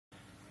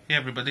Hey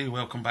everybody,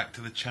 welcome back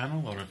to the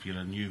channel, or if you're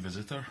a new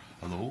visitor,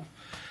 hello.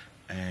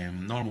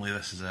 Normally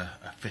this is a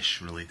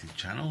fish related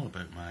channel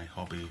about my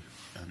hobby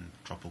and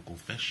tropical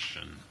fish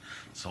and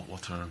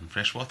saltwater and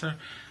freshwater,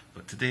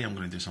 but today I'm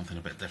going to do something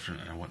a bit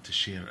different, and I want to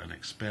share an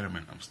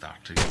experiment I'm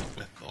starting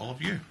with all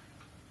of you.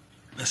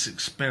 This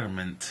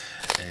experiment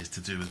is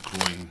to do with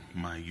growing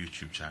my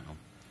YouTube channel,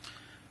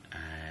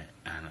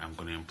 and I'm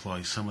going to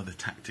employ some of the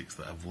tactics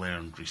that I've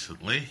learned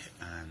recently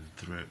and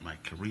throughout my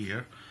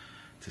career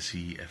to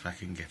see if I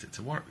can get it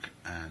to work,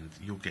 and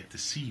you'll get to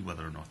see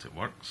whether or not it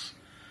works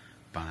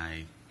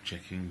by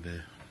checking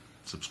the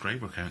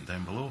subscriber count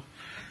down below.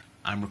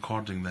 I'm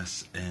recording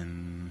this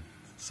in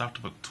start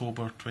of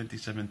October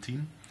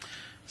 2017,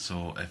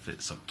 so if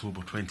it's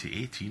October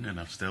 2018 and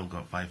I've still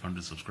got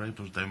 500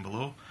 subscribers down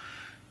below,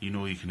 you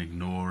know you can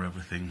ignore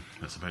everything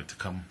that's about to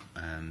come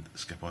and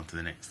skip on to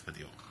the next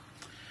video.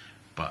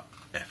 But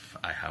if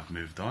I have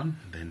moved on,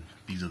 then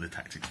these are the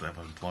tactics that I've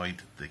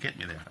employed to get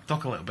me there. I'll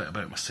talk a little bit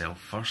about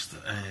myself first,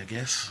 I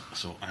guess.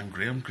 So I'm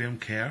Graham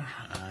Kerr.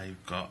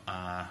 I've got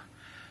a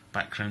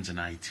background in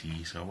IT,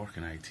 so I work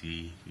in IT.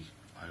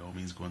 By all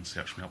means, go and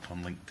search me up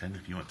on LinkedIn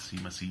if you want to see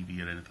my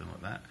CV or anything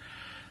like that.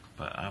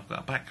 But I've got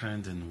a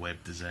background in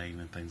web design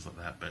and things like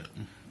that, but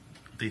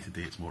day to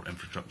day it's more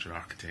infrastructure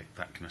architect,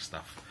 that kind of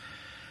stuff,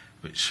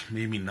 which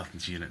may mean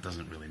nothing to you and it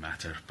doesn't really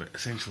matter, but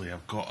essentially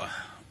I've got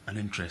an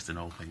interest in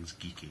all things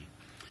geeky.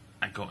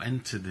 I got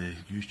into the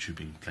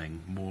YouTubing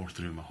thing more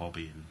through my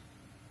hobby in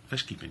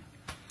fish keeping,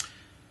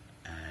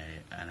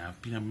 and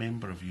I've been a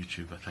member of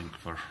YouTube I think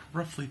for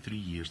roughly 3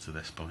 years to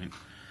this point,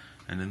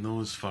 and in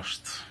those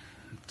first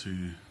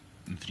 2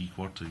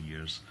 3/4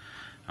 years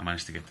I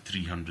managed to get to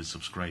 300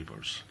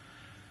 subscribers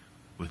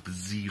with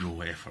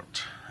zero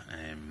effort,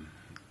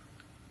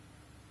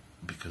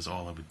 because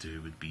all I would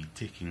do would be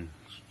taking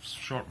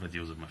short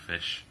videos of my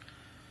fish,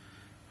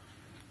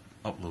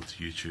 upload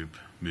to YouTube,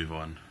 move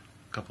on.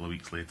 A couple of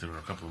weeks later or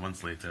a couple of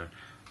months later,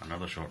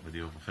 another short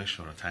video of a fish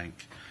or a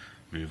tank,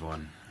 move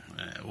on.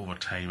 Over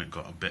time it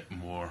got a bit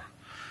more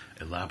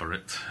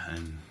elaborate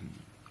and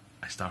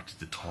I started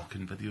to talk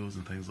in videos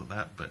and things like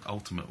that, but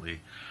ultimately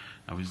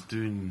I was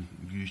doing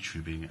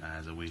YouTubing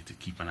as a way to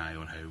keep an eye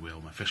on how well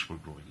my fish were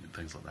growing and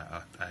things like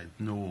that. I had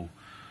no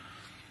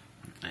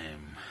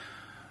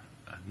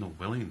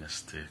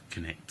willingness to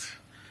connect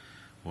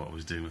what I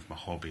was doing with my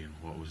hobby and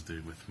what I was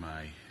doing with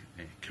my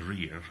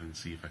career and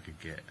see if I could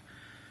get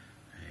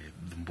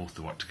them both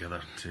to work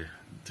together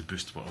to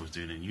boost what I was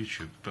doing in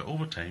YouTube. But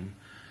over time,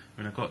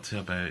 when I got to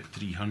about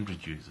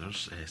 300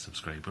 users,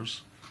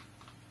 subscribers,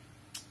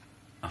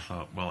 I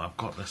thought, well, I've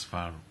got this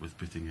far with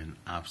putting in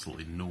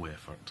absolutely no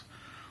effort.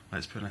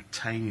 Let's put in a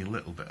tiny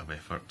little bit of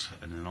effort,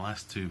 and in the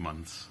last 2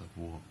 months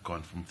I've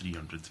gone from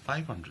 300 to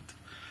 500.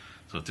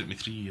 So it took me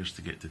 3 years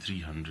to get to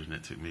 300, and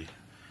it took me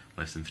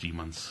less than 3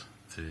 months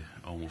to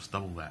almost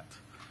double that.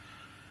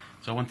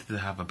 So I wanted to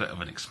have a bit of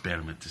an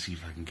experiment to see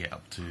if I can get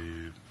up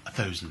to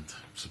 1,000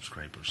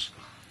 subscribers.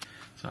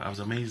 So I was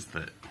amazed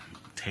that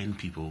 10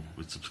 people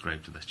would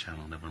subscribe to this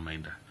channel, never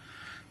mind a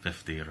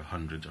 50 or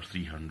 100 or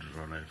 300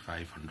 or now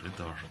 500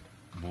 or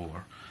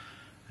more,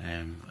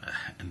 and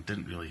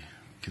didn't really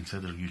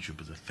consider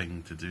YouTube as a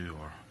thing to do,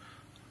 or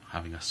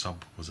having a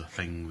sub was a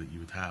thing that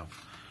you would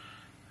have.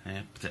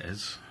 But it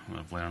is.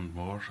 I've learned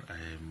more.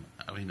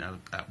 I mean,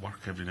 at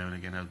work every now and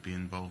again I would be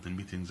involved in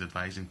meetings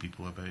advising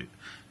people about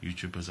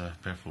YouTube as a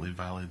perfectly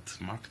valid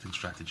marketing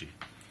strategy.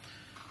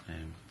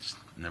 Just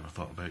never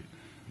thought about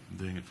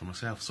doing it for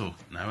myself, so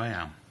now I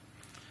am.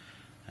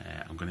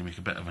 I'm going to make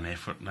a bit of an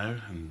effort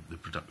now in the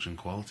production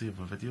quality of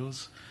my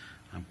videos.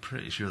 I'm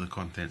pretty sure the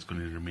content's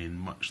going to remain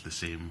much the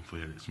same,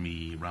 where it's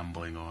me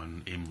rambling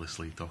on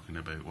aimlessly talking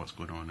about what's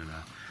going on in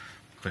a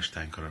fish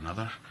tank or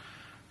another.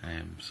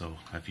 So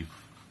if you've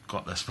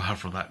got this far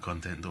for that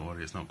content, don't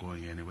worry, it's not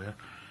going anywhere.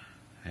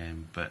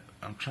 But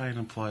I'm trying to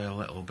employ a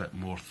little bit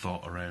more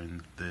thought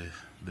around the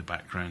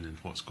background and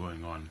what's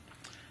going on,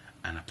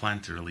 and I plan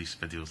to release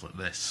videos like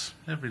this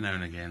every now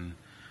and again,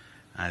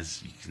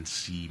 as you can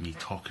see me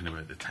talking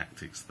about the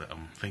tactics that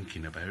I'm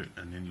thinking about,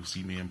 and then you'll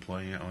see me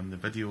employing it on the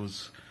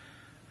videos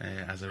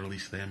as I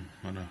release them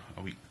on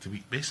a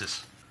week-to-week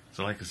basis.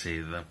 So like I say,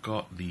 I've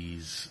got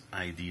these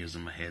ideas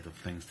in my head of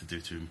things to do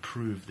to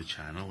improve the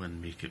channel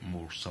and make it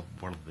more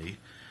sub-worthy.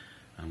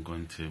 I'm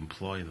going to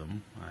employ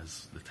them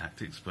as the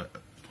tactics,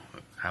 but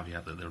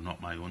caveat that they're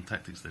not my own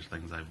tactics. There's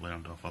things I've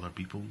learned off other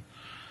people,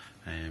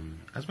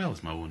 as well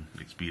as my own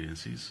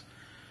experiences.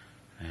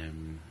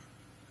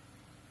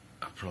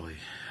 I probably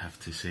have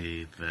to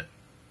say that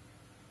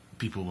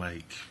people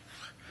like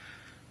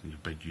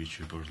big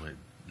YouTubers like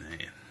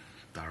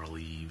Darryl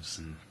Eves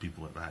and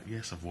people like that,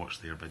 yes, I've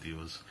watched their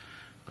videos,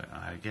 but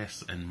I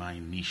guess in my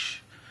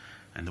niche,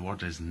 and the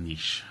word is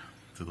niche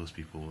to those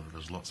people,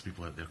 there's lots of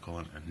people out there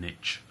calling it a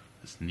niche.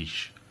 It's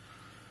niche.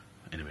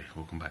 Anyway,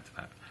 we'll come back to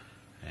that.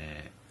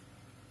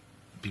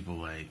 People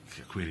like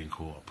Aquarium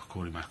Co-op,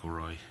 Corey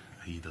McElroy,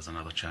 he does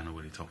another channel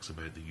where he talks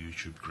about the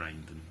YouTube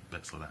grind and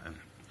bits like that,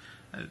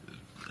 and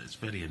it's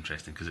very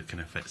interesting because it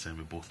kind of fits in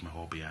with both my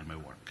hobby and my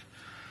work.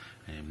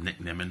 Nick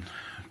Nimmin,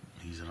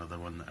 he's another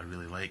one that I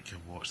really like.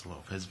 I've watched a lot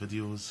of his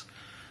videos.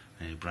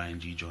 Brian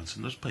G.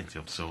 Johnson, there's plenty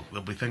of, so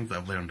there'll be things that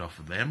I've learned off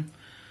of them.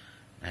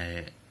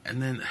 And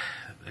then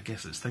I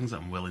guess it's things that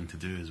I'm willing to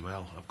do as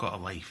well. I've got a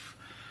life.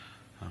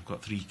 I've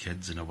got 3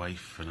 kids and a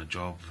wife and a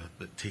job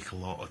that take a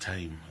lot of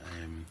time.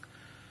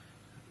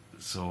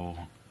 So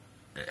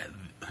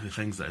the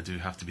things that I do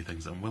have to be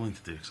things that I'm willing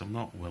to do, because I'm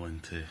not willing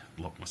to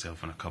lock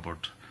myself in a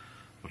cupboard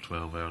for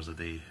 12 hours a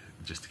day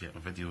just to get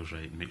my videos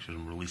right and make sure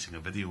I'm releasing a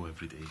video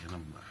every day, and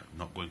I'm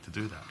not going to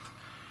do that.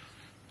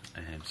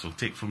 So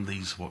take from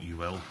these what you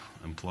will.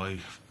 Employ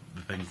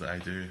the things that I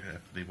do.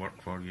 If they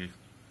work for you,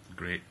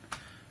 great.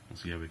 We'll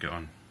see how we get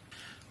on.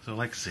 So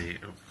like I say,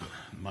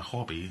 my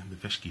hobby, the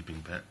fish keeping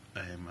bit,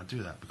 I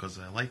do that because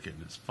I like it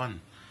and it's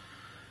fun.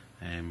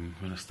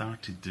 When I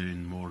started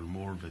doing more and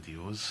more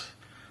videos,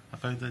 I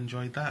found I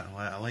enjoyed that.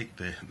 I like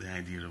the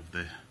idea of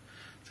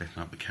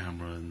setting up the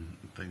camera and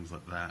things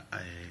like that.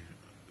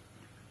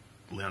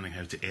 Learning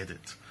how to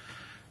edit.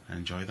 I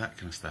enjoy that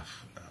kind of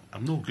stuff.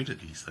 I'm no good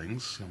at these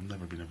things. I've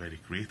never been a very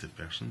creative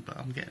person, but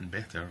I'm getting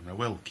better, and I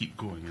will keep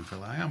going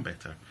until I am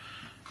better.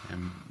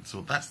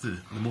 So that's the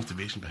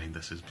motivation behind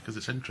this, is because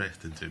it's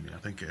interesting to me. I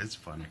think it is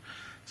fun.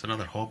 It's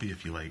another hobby,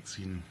 if you like,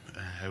 seeing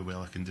how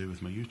well I can do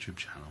with my YouTube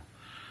channel.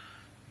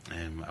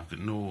 I've got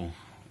no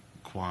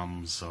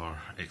qualms or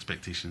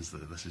expectations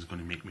that this is going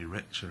to make me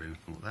rich or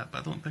anything like that, but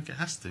I don't think it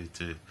has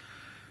to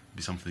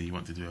be something you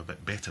want to do a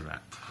bit better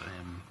at.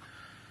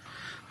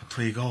 I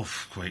play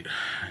golf quite,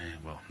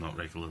 well, not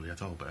regularly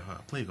at all, but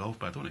I play golf,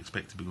 but I don't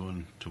expect to be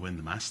going to win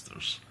the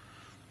Masters.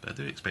 But I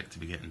do expect to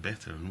be getting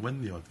better and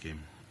win the odd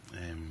game.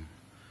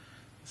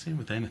 Same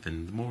with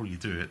anything, the more you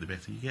do it, the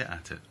better you get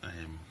at it.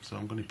 So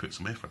I'm going to put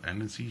some effort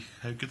in and see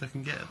how good I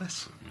can get at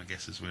this, I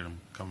guess is where I'm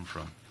coming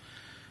from.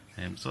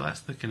 So that's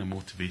the kind of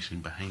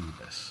motivation behind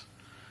this.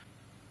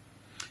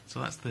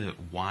 So that's the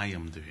why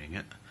I'm doing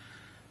it.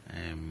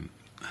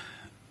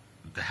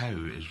 The how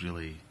is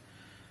really,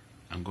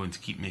 I'm going to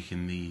keep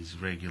making these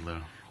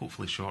regular,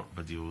 hopefully short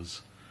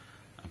videos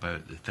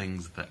about the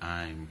things that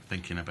I'm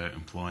thinking about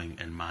employing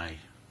in my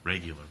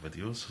regular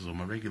videos. So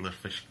my regular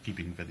fish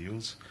keeping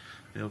videos,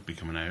 they'll be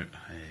coming out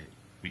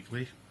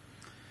weekly,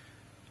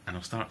 and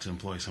I'll start to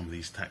employ some of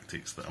these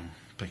tactics that I'm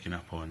picking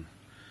up on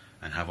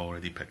and have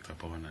already picked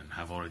up on and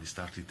have already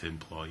started to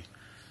employ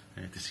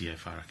to see how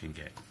far I can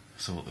get.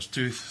 So there's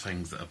 2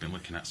 things that I've been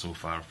looking at so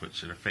far,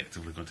 which are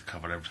effectively going to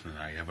cover everything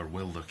that I ever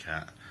will look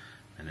at,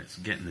 and it's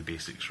getting the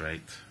basics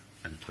right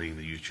and playing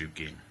the YouTube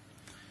game.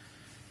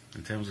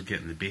 In terms of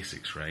getting the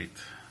basics right,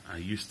 I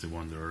used to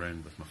wander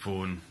around with my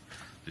phone,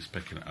 just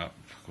picking it up,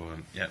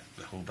 going, yep,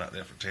 hold that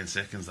there for 10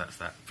 seconds, that's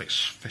that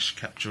fish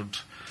captured,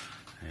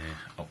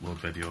 upload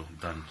video,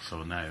 done.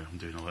 So now I'm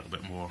doing a little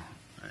bit more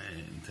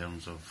in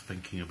terms of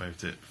thinking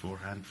about it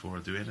beforehand before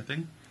I do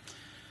anything.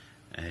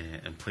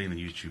 And playing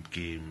the YouTube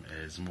game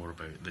is more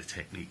about the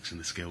techniques and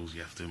the skills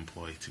you have to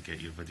employ to get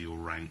your video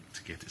ranked,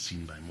 to get it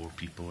seen by more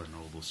people and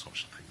all those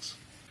sorts of things.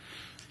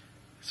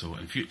 So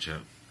in future,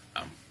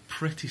 I'm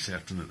pretty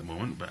certain at the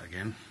moment, but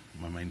again,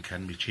 my mind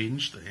can be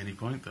changed at any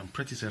point, I'm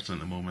pretty certain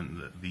at the moment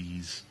that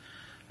these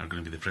are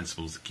going to be the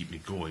principles that keep me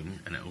going,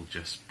 and it'll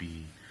just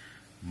be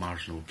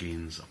marginal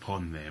gains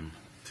upon them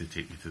to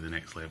take me to the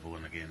next level,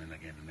 and again and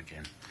again and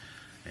again.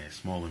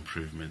 Small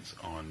improvements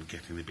on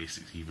getting the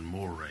basics even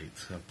more right,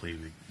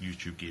 playing the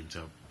YouTube game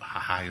to a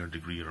higher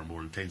degree or a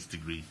more intense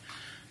degree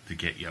to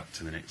get you up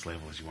to the next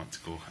level as you want to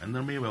go. And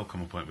there may well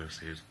come a point where I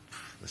say,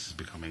 this is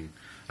becoming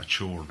a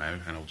chore now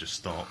and I'll just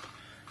stop.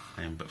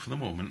 But for the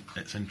moment,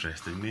 it's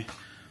interesting me,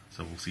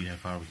 so we'll see how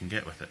far we can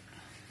get with it.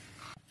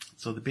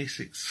 So the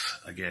basics,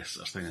 I guess,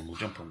 are things, and we'll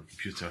jump on the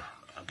computer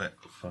a bit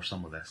for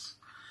some of this.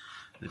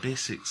 The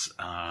basics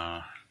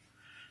are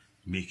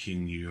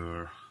making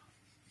your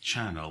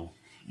channel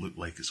look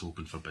like it's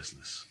open for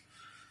business.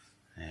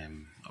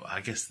 I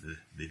guess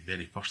the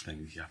very first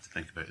thing you have to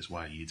think about is,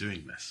 why are you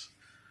doing this?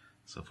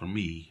 So for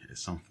me,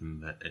 it's something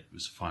that it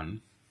was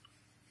fun,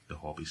 the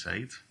hobby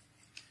side,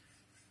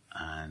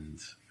 and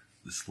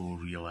the slow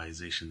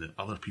realisation that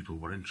other people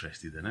were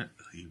interested in it,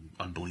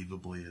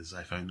 unbelievably as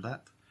I found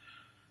that,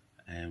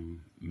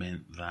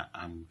 meant that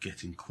I'm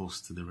getting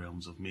close to the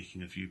realms of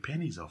making a few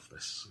pennies off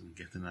this and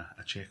getting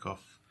a check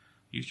off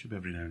YouTube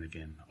every now and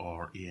again,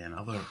 or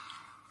another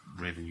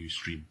revenue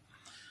stream.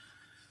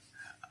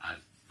 I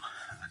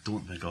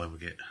don't think I'll ever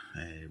get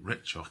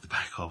rich off the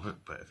back of it,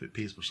 but if it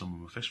pays for some of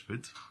my fish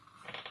food,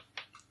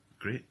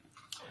 great.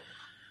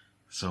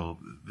 So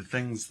the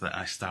things that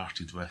I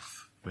started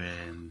with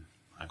when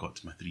I got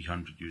to my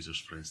 300 users,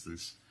 for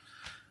instance,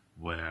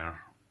 were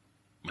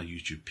my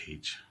YouTube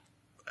page.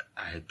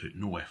 I had put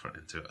no effort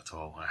into it at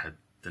all.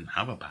 Didn't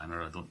have a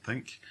banner, I don't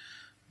think.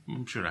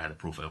 I'm sure I had a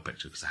profile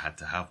picture because I had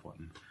to have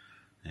one.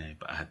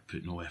 But I had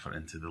put no effort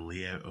into the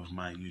layout of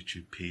my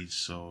YouTube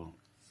page,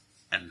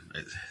 and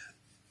it's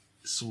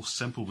so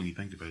simple when you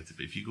think about it,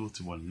 but if you go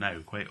to one now,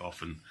 quite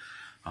often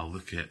I'll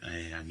look at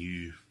a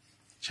new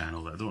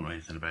channel that I don't know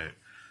anything about,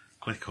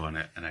 click on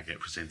it, and I get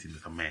presented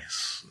with a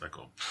mess. I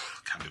go,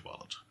 can't be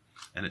bothered.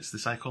 And it's the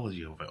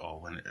psychology of it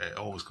all, and it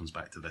always comes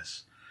back to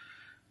this.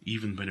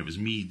 even when it was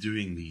me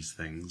doing these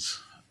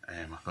things,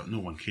 I thought no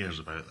one cares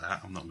about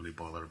that. I'm not going to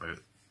bother about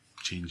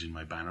changing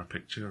my banner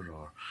picture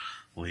or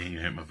laying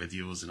out my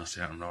videos in a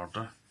certain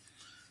order.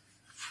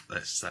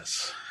 That's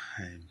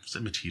it's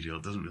immaterial.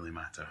 It doesn't really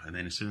matter. And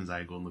then as soon as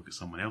I go and look at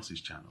someone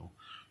else's channel,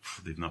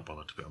 they've not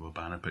bothered to put up a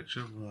banner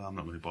picture. Well, I'm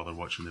not going to bother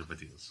watching their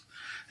videos.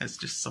 It's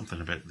just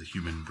something about the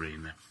human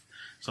brain. If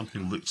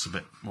something looks a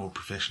bit more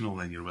professional,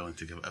 then you're willing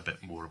to give it a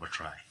bit more of a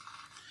try.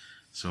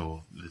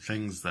 So the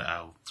things that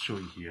I'll show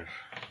you here.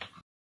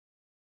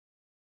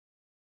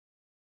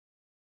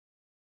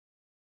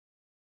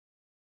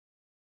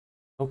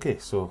 Okay,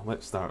 so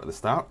let's start at the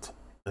start.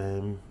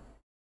 Channel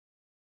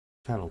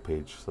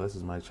page. So this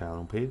is my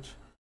channel page.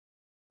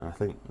 And I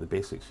think the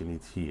basics you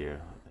need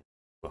here,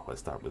 well,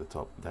 let's start with the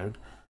top down.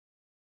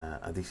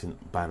 A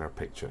decent banner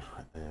picture.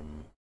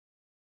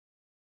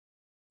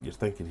 You're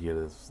thinking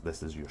here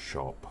this is your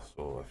shop,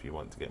 so if you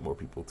want to get more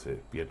people to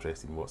be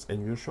interested in what's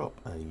in your shop,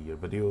 i.e. your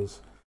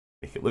videos,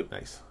 make it look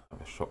nice, have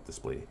a shop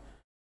display.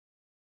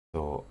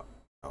 So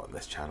on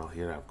this channel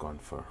here I've gone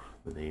for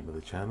the name of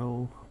the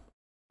channel,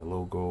 the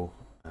logo,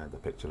 and a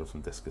picture of some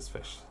discus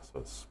fish.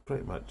 So it's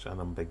pretty much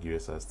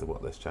unambiguous as to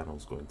what this channel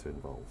is going to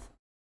involve. It's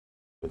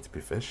going to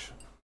be fish,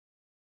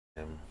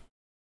 and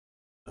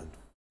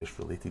fish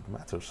related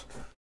matters.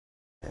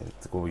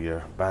 To go with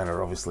your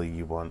banner, obviously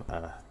you want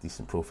a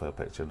decent profile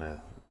picture. Now,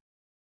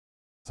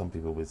 some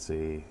people would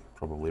say,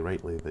 probably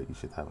rightly, that you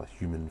should have a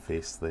human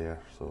face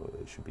there, so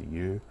it should be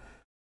you.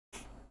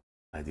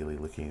 Ideally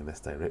looking in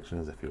this direction,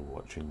 as if you're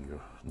watching your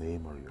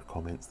name or your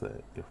comments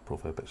that your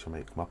profile picture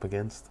might come up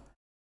against.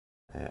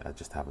 I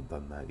just haven't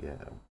done that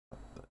yet.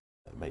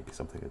 It might be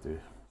something I do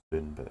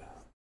soon, but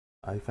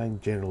I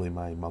find generally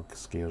my mug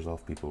scares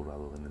off people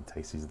rather than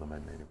entices them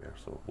in anywhere,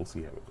 so we'll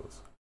see how it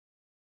goes.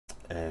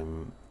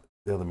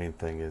 The other main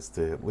thing is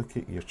to look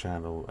at your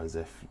channel as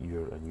if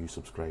you're a new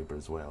subscriber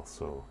as well.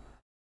 So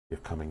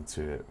you're coming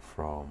to it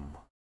from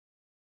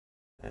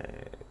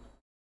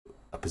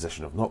a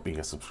position of not being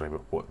a subscriber.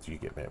 What do you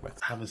get met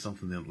with? Having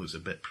something that looks a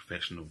bit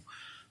professional.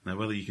 Now,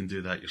 whether you can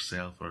do that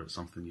yourself or it's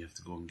something you have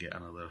to go and get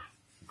another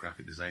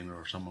graphic designer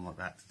or someone like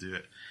that to do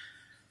it,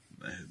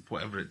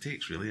 whatever it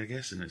takes really, I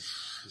guess, and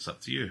it's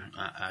up to you.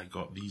 I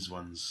got these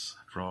ones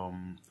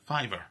from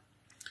Fiverr.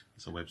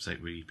 It's a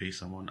website where you pay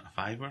someone a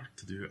 £5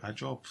 to do a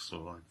job.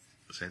 So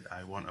I said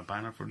I want a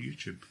banner for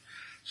YouTube.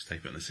 Just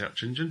type it in the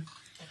search engine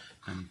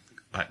and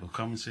back will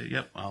come and say,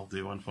 yep, I'll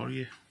do one for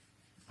you,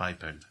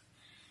 £5.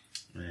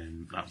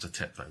 And that was a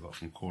tip that I got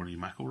from Corey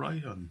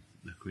McElroy on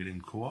the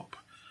Aquarium Co-op.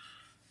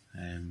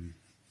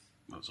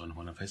 That was on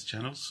one of his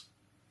channels.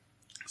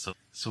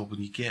 So when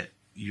you get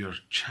your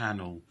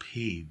channel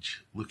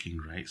page looking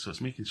right, so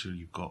it's making sure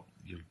you've got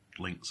your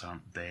links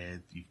aren't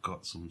dead, you've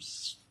got some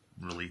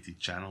related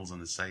channels on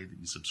the side that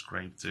you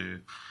subscribe to,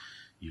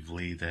 you've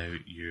laid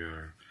out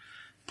your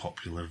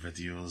popular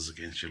videos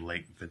against your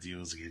liked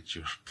videos, against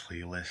your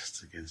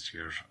playlists, against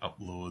your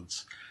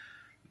uploads.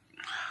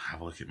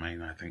 Have a look at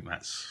mine. I think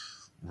that's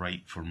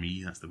right for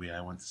me. That's the way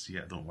I want to see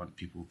it. I don't want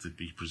people to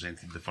be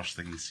presented the first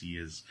thing they see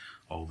is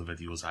all the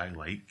videos I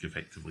like,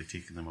 effectively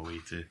taking them away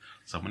to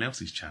someone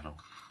else's channel.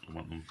 I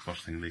want them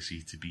first thing they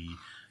see to be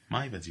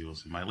my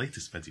videos, my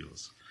latest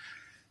videos.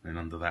 And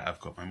under that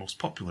I've got my most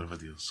popular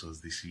videos, so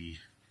as they see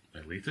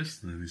my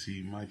latest, and then they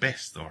see my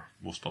best, or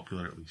most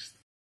popular at least.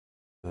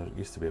 There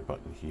used to be a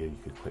button here you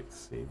could click to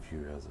save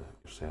you as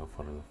yourself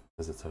or a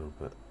visitor,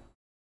 but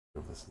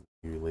this is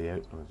the new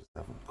layout and I just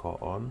haven't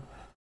caught on.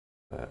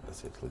 But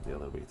essentially the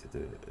other way to do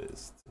it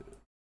is to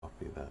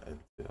copy that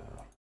into an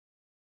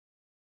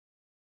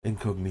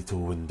incognito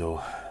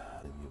window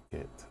and you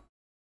get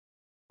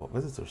what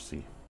visitors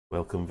see.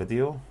 Welcome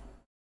video.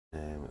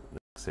 The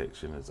next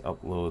section is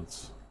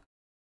uploads,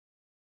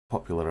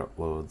 popular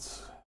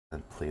uploads,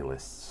 and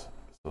playlists.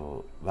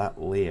 So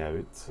that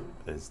layout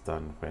is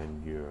done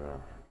when you're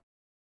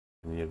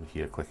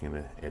here clicking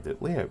the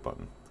edit layout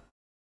button,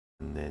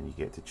 and then you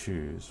get to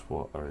choose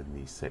what are in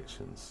these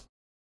sections.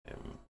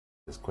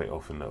 It's quite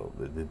often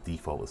the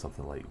default is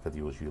something like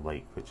videos you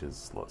like, which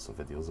is lots of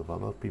videos of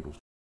other people.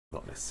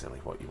 Not necessarily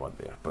what you want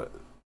there, but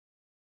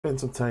spend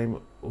some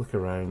time, look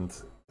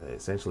around,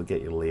 essentially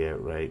get your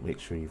layout right, make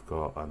sure you've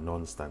got a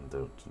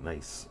non-standard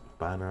nice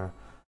banner,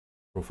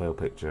 profile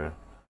picture,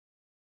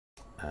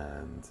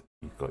 and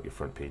you've got your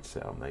front page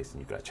set up nice,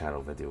 and you've got a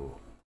channel video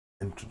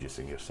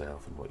introducing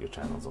yourself and what your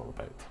channel's all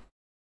about.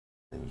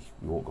 And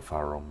you won't go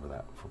far wrong with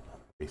that from a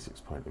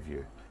basics point of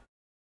view.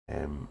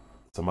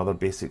 Some other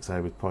basics I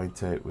would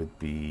point out would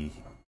be,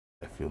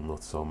 if you'll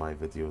notice all my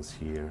videos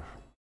here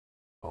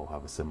all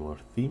have a similar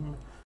theme: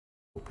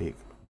 opaque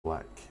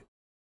black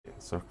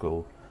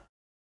circle,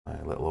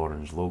 my little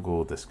orange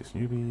logo, Discus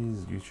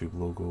Newbies, YouTube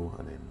logo,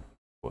 and then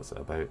what's it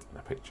about in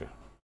a picture.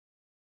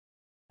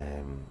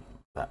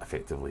 That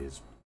effectively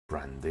is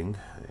branding.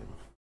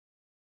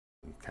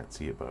 You can't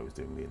see it, but I was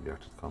doing the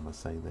inverted commas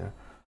sign there.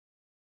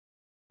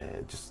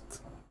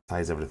 Just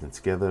ties everything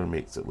together,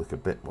 makes it look a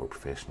bit more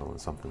professional, and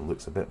something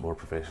looks a bit more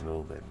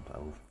professional, then a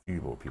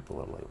few more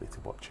people are likely to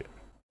watch it.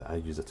 I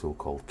use a tool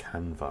called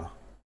Canva.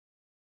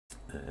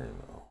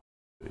 I'll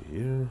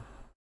here.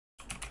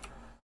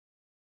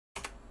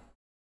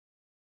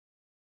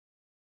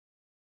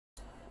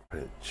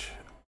 Which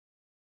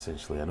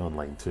essentially an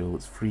online tool.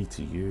 It's free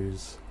to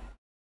use,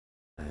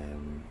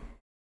 and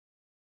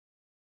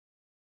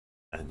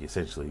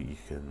essentially you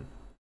can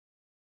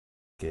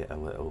get a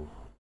little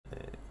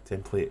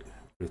template,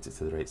 create it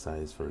to the right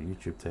size for a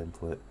YouTube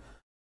template,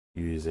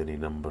 use any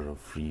number of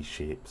free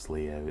shapes,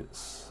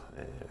 layouts,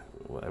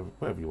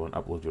 whatever you want,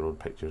 upload your own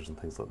pictures and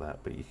things like that,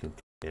 but you can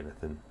create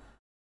anything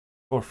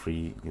for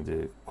free. You can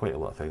do quite a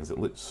lot of things. It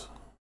looks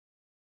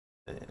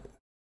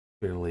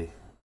fairly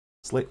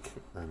slick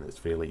and it's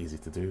fairly easy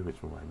to do,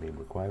 which were my main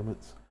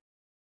requirements.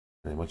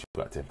 And then once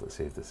you've got a template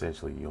saved,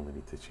 essentially you only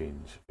need to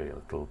change very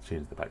little,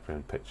 change the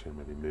background picture,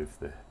 maybe move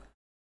the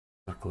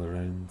circle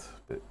around,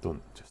 but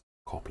don't just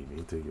copy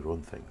me, do your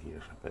own thing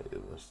here. But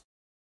there's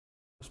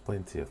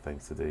plenty of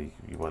things to do.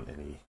 You want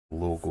any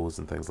logos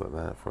and things like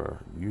that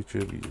for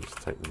YouTube, you just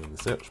type them in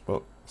the search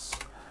box,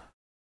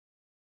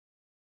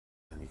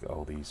 and you get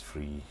all these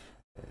free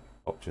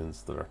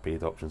options. There are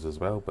paid options as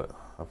well, but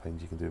I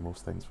find you can do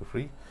most things for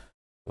free.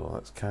 So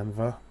that's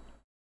Canva,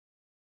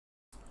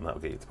 and that'll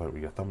get you to the point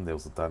where your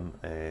thumbnails are done.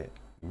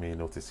 You may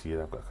notice here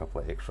I've got a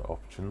couple of extra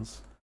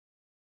options.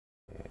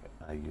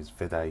 I use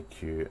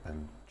vidIQ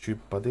and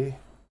TubeBuddy.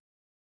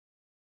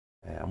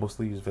 I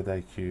mostly use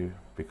vidIQ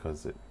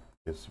because it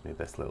gives me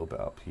this little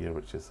bit up here,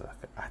 which is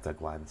at a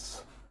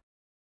glance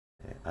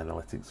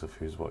analytics of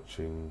who's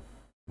watching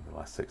in the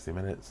last 60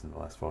 minutes, in the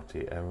last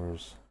 48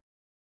 hours.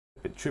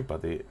 But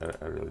TubeBuddy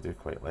I really do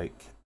quite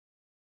like.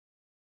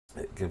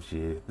 It gives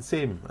you the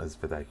same as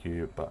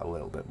vidIQ, but a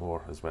little bit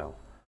more as well.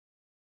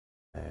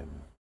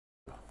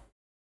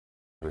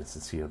 For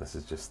instance here, this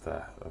is just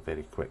a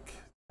very quick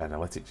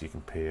analytics. You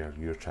compare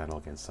your channel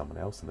against someone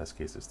else. In this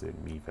case it's doing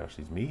me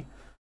versus me.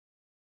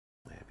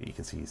 But you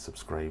can see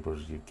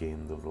subscribers you've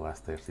gained over the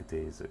last 30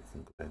 days. It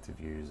can go down to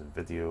views and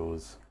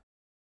videos.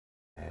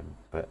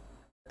 But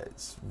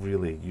it's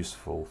really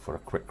useful for a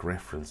quick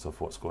reference of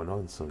what's going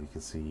on, so you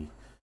can see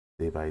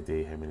day by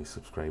day how many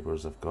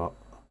subscribers I've got.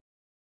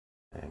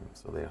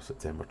 So there,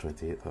 September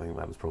 28th, I think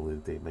that was probably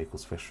the day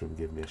Michael's Fish Room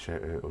gave me a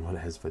shout out on one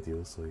of his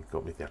videos, so he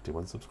got me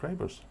 31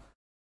 subscribers.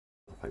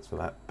 So thanks for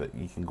that. But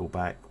you can go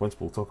back, once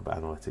we'll talk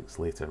about analytics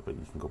later, but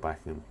you can go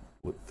back and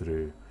look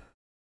through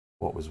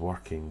what was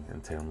working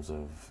in terms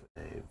of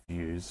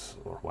views,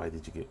 or why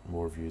did you get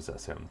more views at a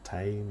certain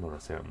time, or a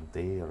certain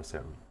day, or a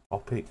certain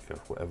topic, or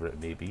whatever it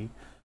may be.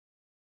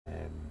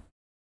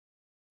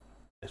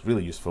 It's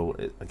really useful.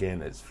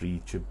 Again, it's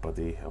free,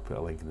 TubeBuddy. I'll put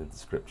a link in the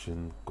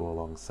description. Go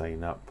along,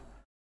 sign up.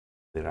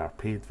 There are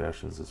paid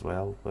versions as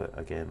well, but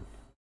again,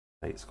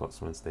 White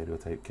Scotsman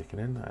stereotype kicking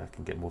in. I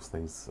can get most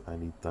things I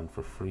need done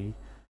for free,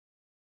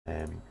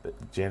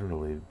 but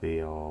generally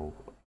they all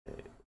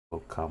will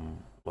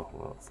come.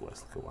 Well, let's look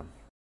at one.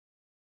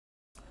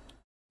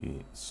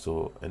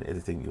 So in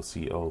editing, you'll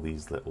see all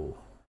these little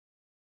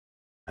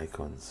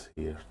icons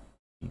here.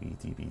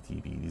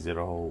 TB. These are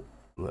all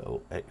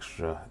little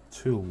extra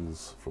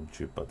tools from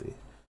TubeBuddy.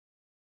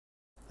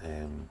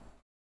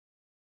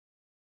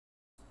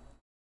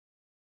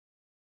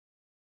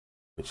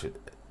 Which is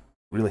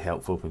really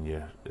helpful when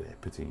you're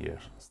putting your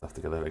stuff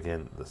together.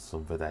 Again, there's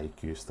some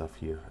vidIQ stuff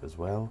here as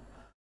well.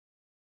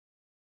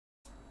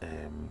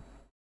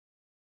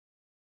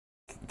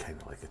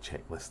 Kind of like a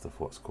checklist of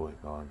what's going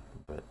on,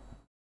 but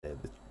the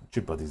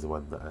TubeBuddy is the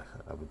one that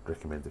I would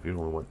recommend. If you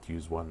only want to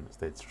use one, it's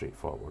dead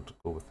straightforward.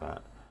 Go with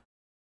that.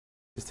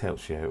 Just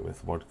helps you out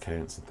with word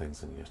counts and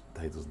things in your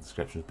titles and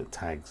descriptions, but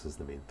tags is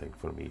the main thing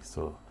for me.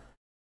 So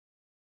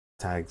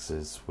tags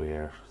is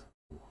where,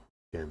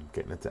 again,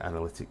 getting into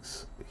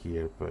analytics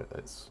here, but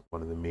it's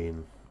one of the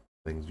main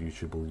things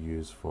YouTube will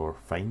use for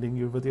finding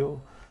your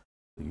video.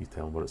 So you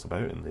tell them what it's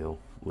about and they'll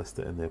list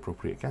it in the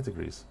appropriate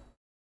categories.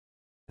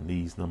 And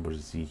these numbers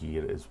you see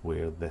here is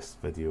where this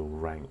video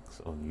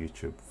ranks on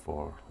YouTube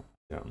for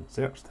a certain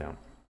search term.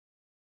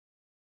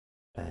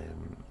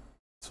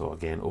 So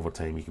again, over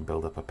time you can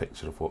build up a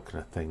picture of what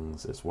kind of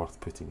things it's worth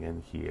putting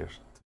in here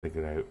to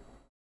figure out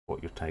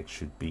what your tags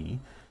should be,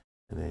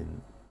 and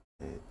then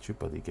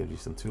TubeBuddy gives you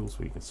some tools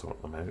where you can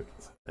sort them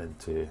out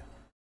into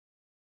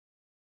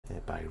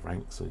by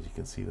rank, so you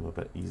can see them a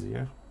bit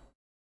easier.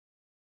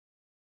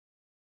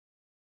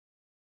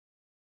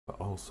 But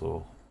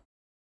also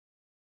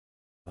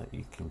that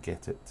you can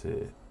get it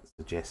to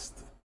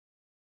suggest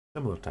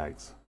similar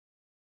tags.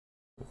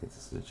 Okay, to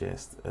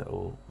suggest,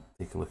 it'll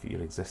take a look at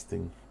your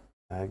existing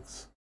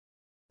tags,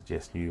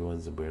 suggest new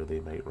ones and where they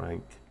might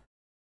rank,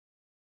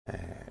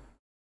 and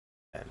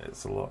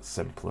it's a lot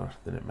simpler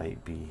than it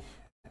might be.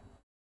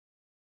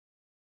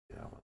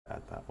 Yeah, I'll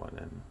add that one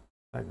in.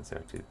 Tag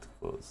inserted,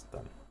 close,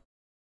 done.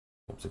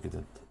 That's a good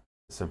one.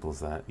 As simple as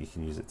that. You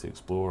can use it to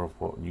explore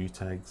what new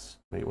tags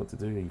you might want to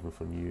do, even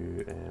for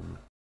new.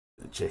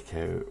 Check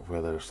out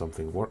whether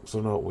something works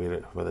or not,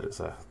 whether it's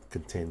a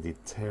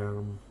contended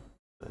term.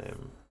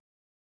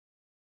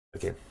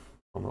 Again,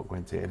 I'll not go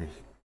into any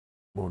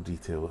more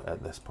detail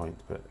at this point,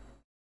 but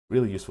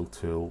really useful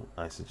tool.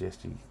 I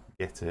suggest you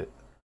get it.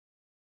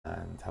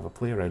 and have a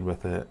play around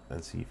with it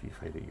and see if you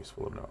find it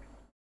useful or not.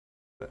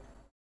 But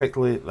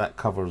quickly, that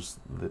covers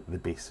the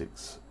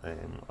basics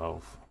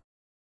of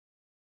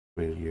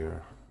where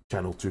your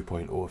channel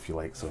 2.0, if you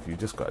like. So if you've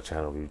just got a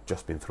channel, you've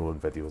just been throwing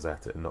videos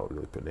at it and not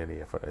really putting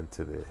any effort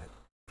into the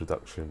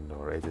production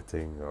or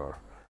editing or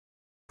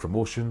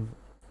promotion,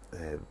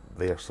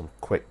 there are some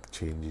quick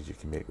changes you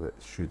can make that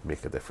should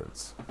make a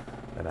difference,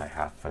 and I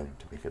have found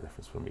to make a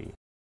difference for me.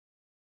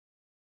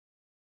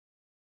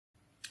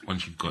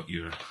 Once you've got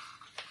your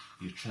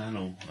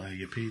channel,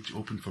 your page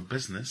open for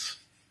business,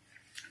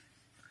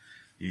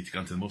 you need to get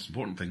on to the most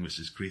important thing, which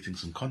is creating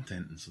some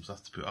content and some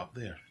stuff to put up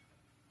there.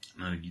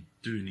 Now, you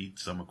do need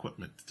some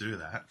equipment to do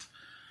that,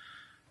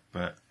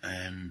 but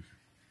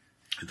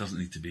it doesn't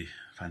need to be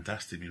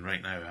fantastic. I mean,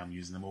 right now I'm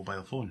using a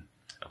mobile phone.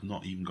 I've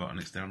not even got an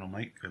external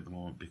mic at the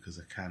moment because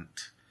I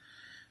can't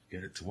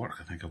get it to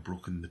work. I think I've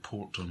broken the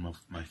port on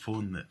my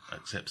phone that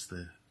accepts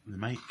the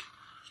mic.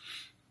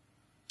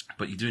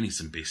 But you do need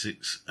some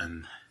basics,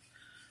 and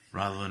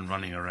rather than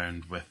running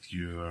around with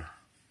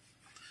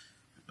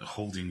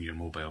holding your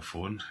mobile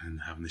phone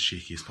and having the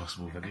shakiest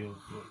possible video,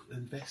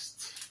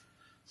 invest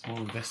small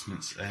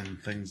investments in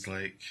things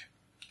like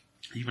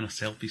even a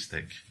selfie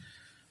stick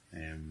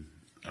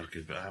are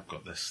good. But I've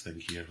got this thing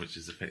here, which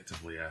is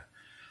effectively a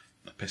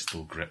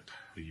pistol grip,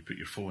 where you put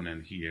your phone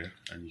in here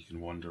and you can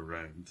wander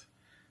around.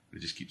 It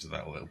just keeps it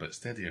that little bit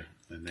steadier.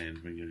 And then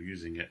when you're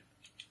using it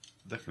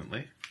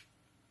differently,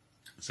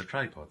 it's a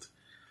tripod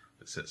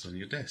that sits on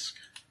your desk,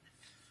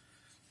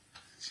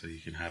 so you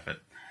can have it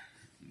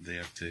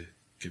there to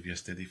give you a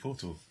steady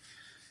photo.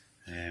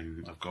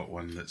 I've got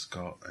one that's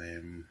got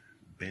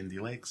bendy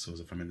legs, so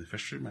as if I'm in the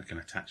fish room, I can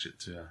attach it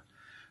to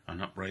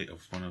an upright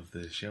of one of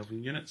the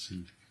shelving units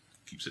and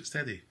keeps it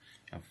steady.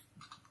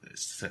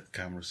 The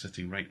camera's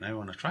sitting right now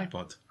on a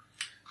tripod.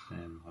 I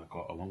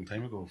got a long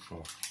time ago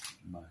for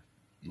my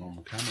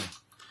normal camera.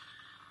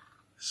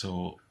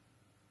 So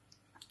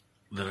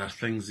there are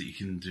things that you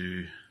can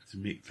do to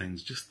make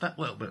things just that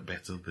little bit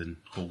better than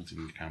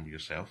holding the camera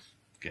yourself.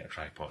 Get a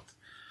tripod.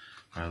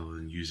 Rather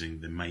than using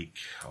the mic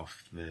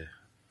off the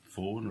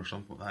phone or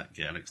something like that,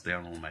 get an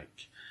external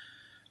mic.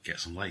 Get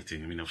some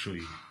lighting. I mean, I'll show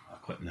you a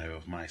clip now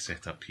of my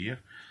setup here.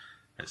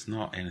 It's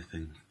not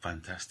anything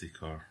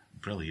fantastic or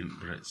brilliant,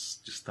 but it's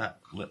just that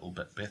little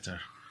bit better.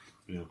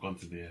 We've gone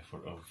to the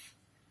effort of...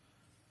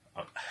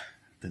 I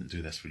didn't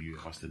do this for you,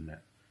 I must admit.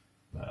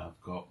 But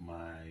I've got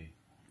my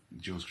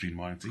dual screen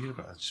monitor here,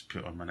 but I just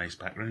put on my nice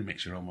background, make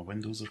sure all my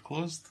windows are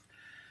closed.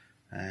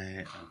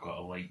 I've got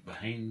a light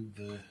behind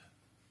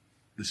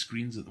the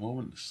screens at the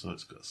moment, so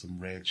it's got some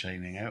red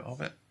shining out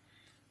of it.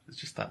 It's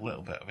just that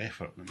little bit of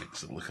effort that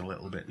makes it look a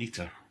little bit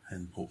neater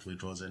and hopefully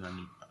draws in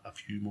a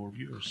few more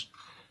viewers.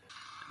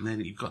 And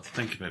then you've got to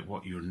think about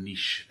what your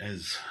niche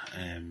is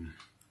and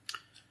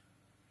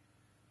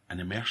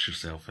immerse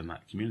yourself in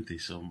that community.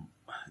 So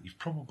you're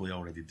probably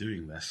already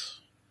doing this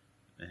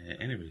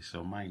anyway.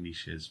 So my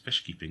niche is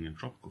fish keeping and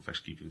tropical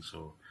fish keeping.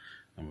 So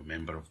I'm a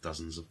member of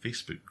dozens of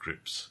Facebook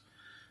groups,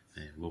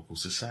 local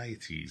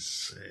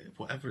societies,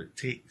 whatever it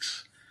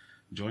takes.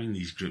 Join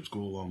these groups, go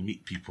along,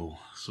 meet people.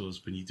 So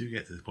as when you do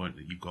get to the point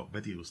that you've got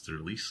videos to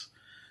release,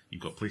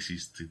 you've got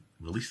places to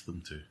release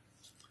them to,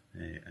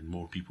 and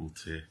more people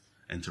to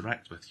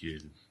interact with you,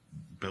 and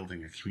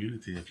building a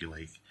community, if you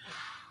like.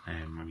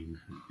 I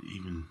mean,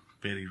 even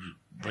very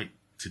right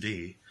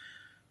today,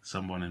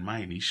 someone in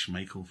my niche,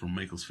 Michael from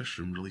Michael's Fish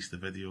Room, released a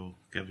video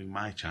giving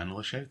my channel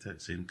a shout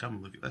out, saying,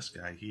 "Come look at this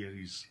guy here.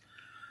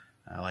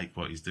 I like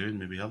what he's doing.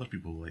 Maybe other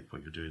people like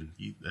what you're doing."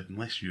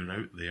 Unless you're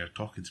out there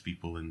talking to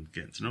people and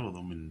getting to know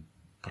them and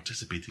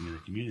participating in a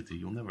community,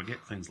 you'll never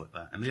get things like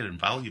that. And they're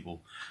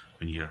invaluable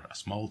when you're a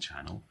small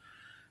channel.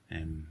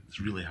 It's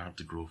really hard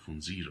to grow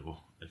from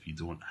zero if you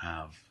don't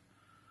have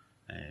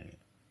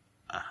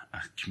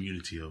a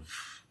community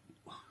of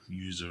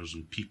users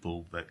and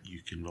people that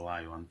you can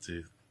rely on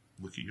to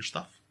look at your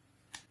stuff.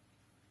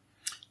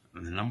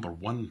 And the number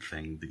one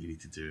thing that you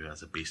need to do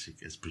as a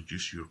basic is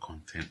produce your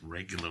content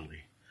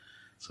regularly.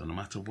 So no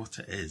matter what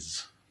it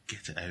is,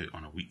 get it out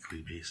on a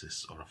weekly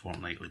basis or a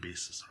fortnightly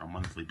basis or a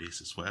monthly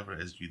basis, whatever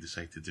it is you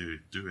decide to do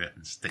it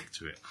and stick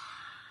to it.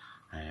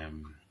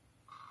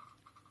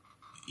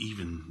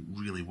 Even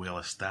really well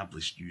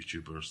established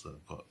YouTubers that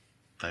have got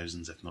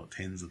thousands, if not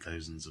tens of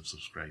thousands of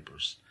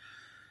subscribers,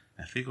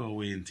 if they go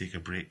away and take a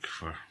break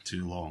for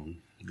too long,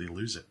 they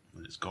lose it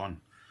and it's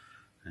gone.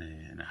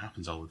 And it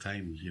happens all the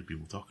time. You hear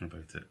people talking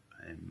about it.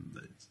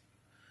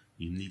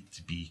 You need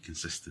to be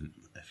consistent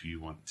if you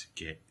want to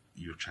get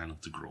your channel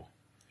to grow.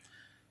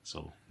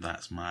 So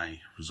that's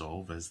my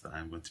resolve, is that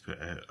I'm going to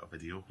put out a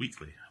video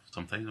weekly.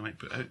 Sometimes I might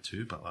put out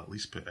two, but I'll at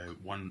least put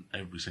out one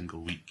every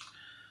single week,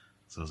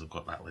 so as I've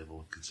got that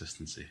level of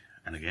consistency.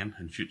 And again,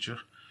 in future,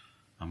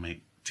 I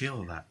might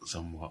tailor that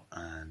somewhat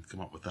and come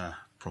up with a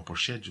proper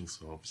schedule.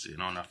 So obviously,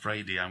 on a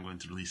Friday I'm going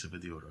to release a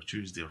video, or a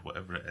Tuesday, or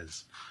whatever it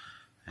is.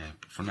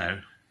 But for now,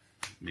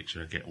 make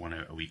sure I get one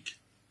out a week,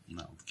 and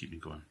that'll keep me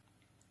going.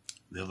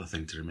 The other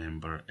thing to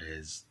remember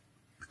is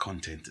the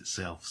content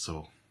itself.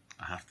 So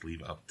I have to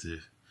leave it up to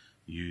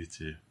you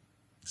to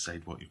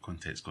decide what your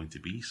content is going to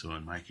be. So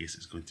in my case,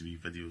 it's going to be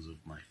videos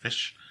of my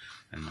fish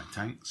and my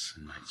tanks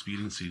and my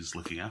experiences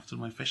looking after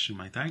my fish and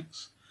my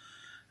tanks,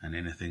 and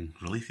anything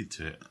related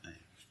to it.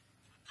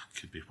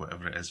 Could be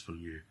whatever it is for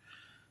you.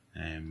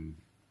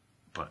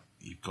 But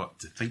you've got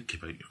to think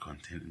about your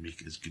content and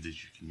make it as good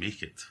as you can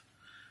make it.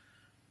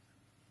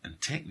 And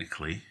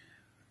technically,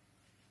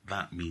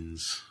 that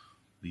means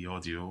the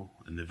audio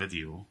and the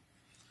video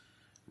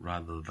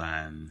rather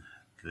than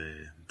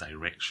the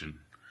direction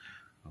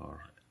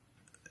or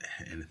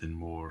anything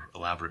more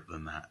elaborate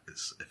than that.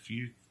 It's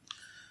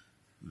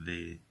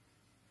the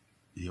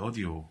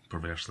audio,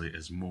 perversely,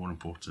 is more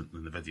important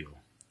than the video.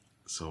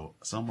 So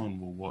someone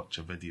will watch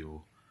a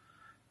video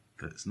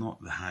that's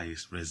not the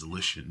highest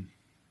resolution,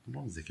 as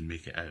long as they can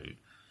make it out,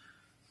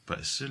 but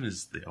as soon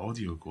as the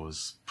audio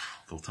goes,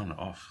 they'll turn it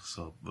off.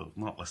 So they'll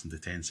not listen to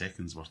 10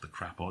 seconds worth of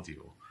crap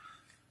audio.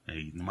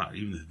 No matter,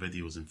 even if the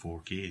video is in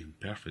 4K and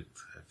perfect,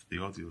 if the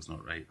audio is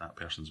not right, that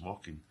person's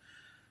walking.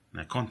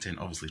 Now, content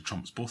obviously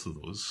trumps both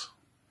of those,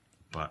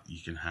 but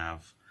you can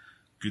have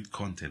good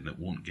content that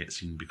won't get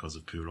seen because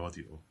of poor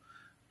audio,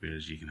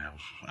 whereas you can have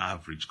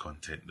average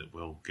content that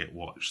will get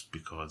watched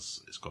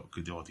because it's got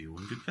good audio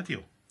and good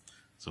video.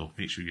 So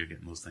make sure you're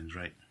getting those things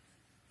right.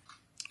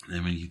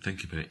 Then when you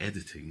think about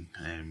editing,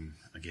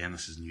 again,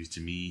 this is new to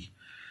me.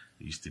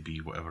 It used to be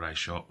whatever I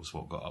shot was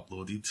what got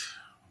uploaded.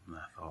 And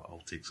I thought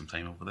I'll take some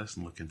time over this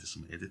and look into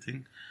some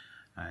editing.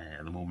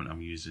 At the moment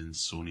I'm using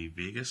Sony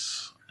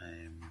Vegas,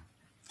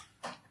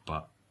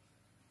 but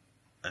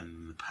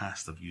in the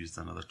past I've used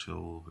another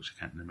tool which I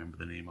can't remember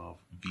the name of,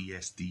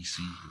 VSDC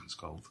it's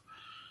called,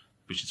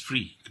 which is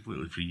free,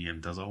 completely free, and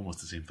does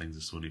almost the same things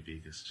as Sony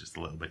Vegas, just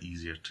a little bit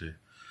easier to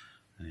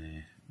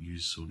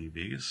use Sony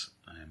Vegas,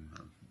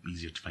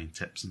 easier to find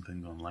tips and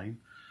things online,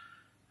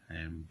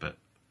 but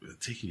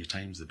taking your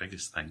time is the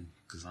biggest thing,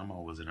 because I'm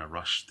always in a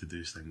rush to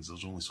do things.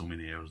 There's only so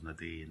many hours in a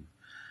day and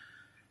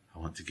I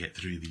want to get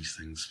through these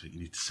things, but you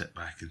need to sit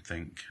back and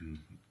think and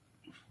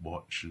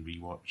watch and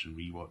rewatch and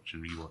rewatch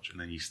and rewatch, and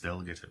then you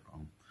still get it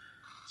wrong.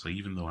 So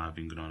even though I've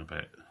been going on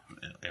about,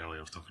 earlier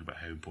I was talking about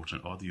how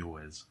important audio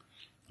is,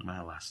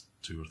 my last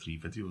 2 or 3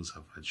 videos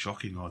have had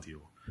shocking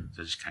audio,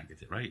 so I just can't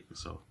get it right.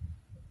 So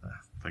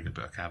I think I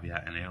put a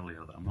caveat in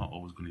earlier that I'm not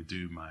always going to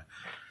do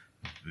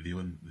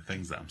the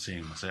things that I'm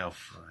saying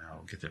myself.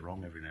 I'll get it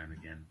wrong every now and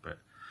again, but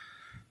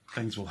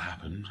things will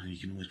happen, and you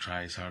can only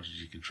try as hard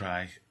as you can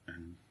try,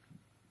 and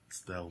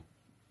still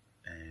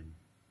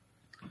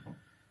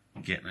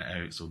getting it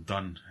out. So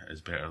done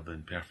is better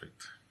than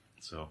perfect.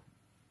 So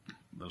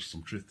there's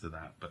some truth to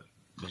that, but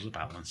there's a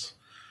balance.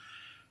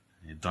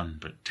 Done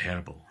but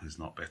terrible is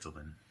not better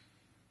than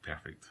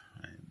perfect,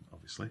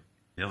 obviously.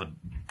 The other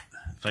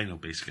final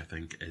basic, I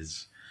think,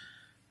 is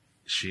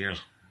share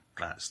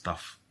that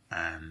stuff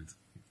and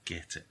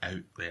get it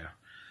out there.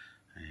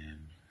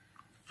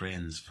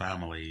 Friends,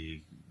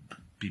 family,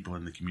 people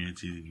in the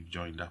community that you've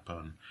joined up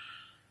on.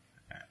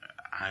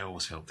 I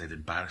always felt dead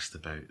embarrassed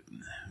about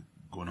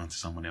going onto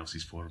someone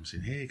else's forum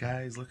saying, "Hey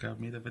guys, look, I've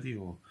made a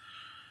video."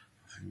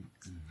 I think,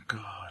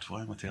 God,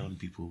 why am I telling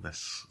people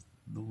this?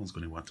 No one's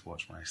going to want to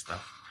watch my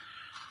stuff.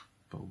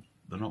 But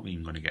they're not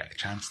even going to get a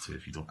chance to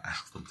if you don't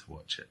ask them to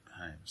watch it.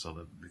 So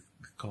they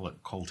call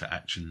it call to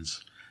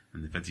actions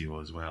in the video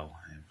as well,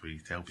 where you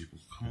tell people,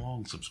 come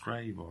along,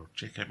 subscribe, or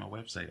check out my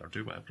website, or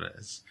do whatever it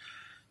is.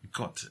 You've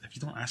got to, if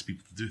you don't ask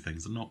people to do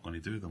things, they're not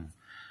going to do them.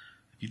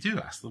 If you do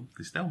ask them,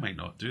 they still might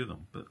not do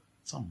them, but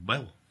some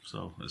will,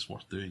 so it's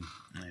worth doing.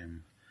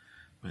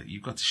 But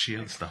you've got to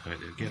share the stuff out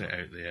there, get it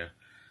out there,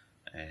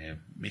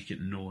 make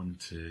it known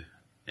to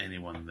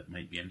anyone that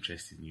might be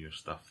interested in your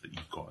stuff that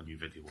you've got a new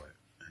video out,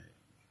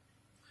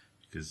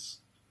 because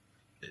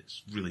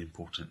it's really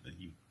important that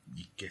you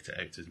get it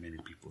out to as many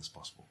people as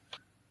possible.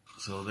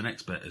 So the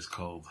next bit is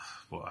called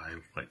what I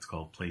like to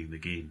call playing the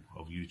game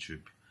of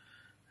YouTube,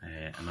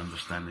 and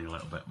understanding a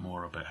little bit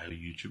more about how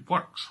YouTube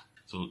works.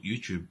 So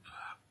YouTube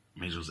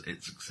measures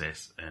its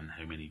success in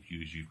how many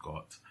views you've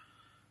got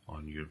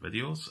on your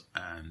videos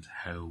and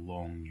how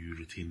long you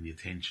retain the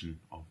attention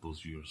of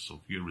those viewers.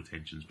 So viewer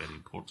retention is very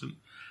important,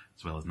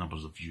 as well as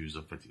numbers of views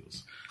of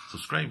videos.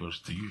 Subscribers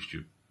to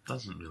YouTube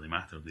doesn't really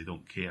matter. They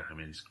don't care how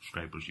many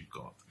subscribers you've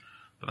got.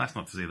 But that's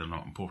not to say they're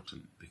not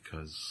important,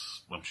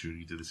 because I'm sure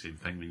you do the same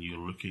thing when you're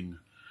looking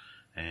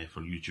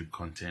for YouTube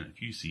content.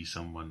 If you see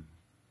someone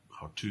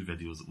or 2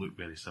 videos that look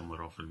very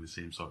similar offering the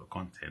same sort of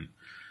content,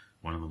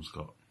 one of them's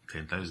got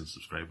 10,000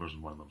 subscribers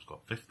and one of them's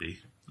got 50,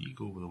 you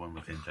go with the one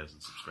with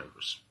 10,000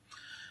 subscribers.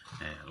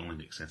 It only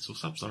makes sense. So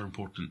subs are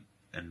important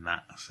in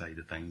that side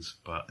of things,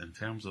 but in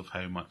terms of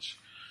how much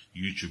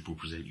YouTube will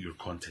present your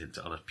content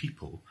to other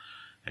people,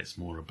 it's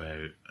more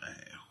about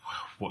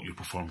what your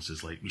performance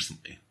is like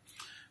recently.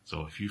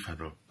 So if you've had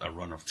a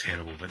run of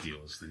terrible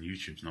videos, then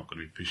YouTube's not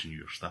going to be pushing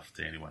your stuff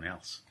to anyone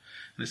else.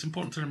 And it's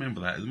important to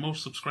remember that the more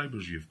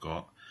subscribers you've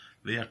got,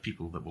 they are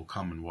people that will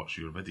come and watch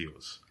your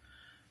videos.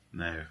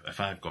 Now, if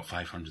I've got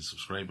 500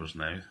 subscribers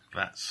now,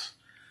 that's,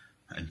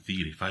 in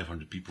theory,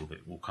 500 people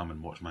that will come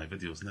and watch my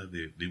videos. Now,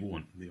 they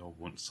won't. They all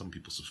won't. Some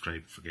people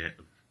subscribe, forget,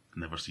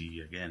 never see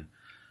you again.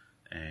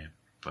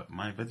 but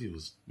my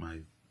videos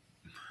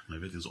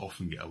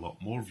often get a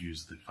lot more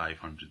views than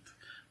 500.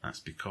 That's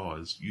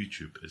because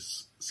YouTube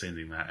is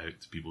sending that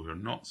out to people who are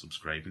not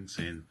subscribing,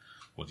 saying,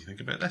 what do you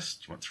think about this?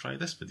 Do you want to try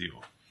this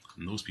video?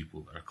 And those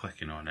people are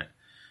clicking on it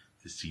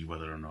to see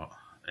whether or not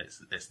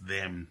it's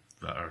them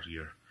that are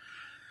your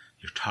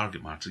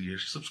target market. Your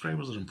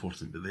subscribers are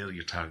important, but they're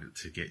your target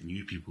to get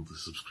new people to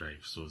subscribe,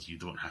 so you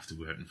don't have to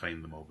go out and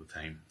find them all the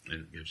time.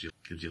 And it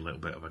gives you a little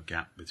bit of a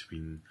gap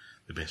between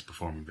the best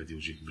performing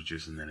videos you can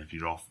produce, and then if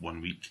you're off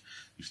 1 week,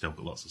 you've still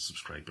got lots of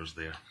subscribers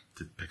there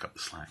to pick up the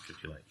slack,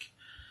 if you like.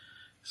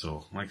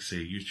 So, like I say,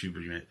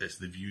 YouTube, it's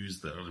the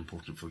views that are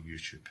important for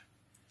YouTube.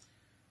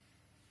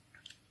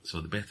 So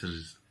the better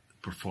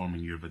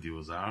performing your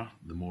videos are,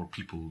 the more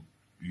people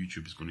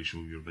YouTube is going to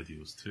show your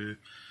videos to,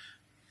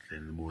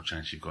 then the more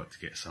chance you've got to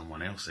get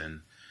someone else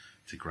in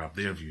to grab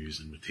their views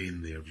and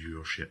retain their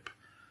viewership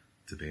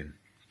to then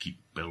keep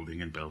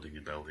building and building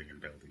and building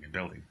and building and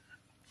building.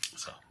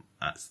 So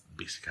that's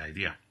the basic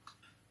idea.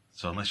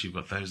 So unless you've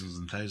got thousands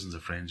and thousands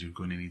of friends, you're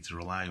going to need to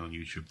rely on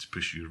YouTube to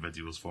push your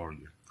videos for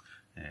you,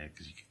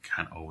 because you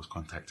can't always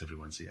contact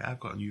everyone and say, I've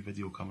got a new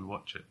video, come and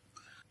watch it.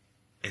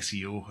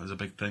 SEO is a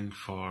big thing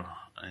for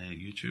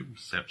YouTube,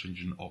 search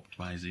engine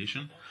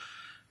optimization.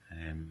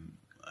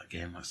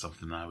 Again, that's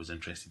something I was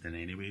interested in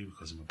anyway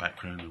because of my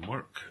background in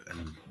work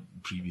and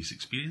previous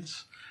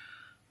experience.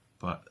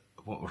 But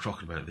what we're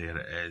talking about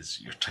there is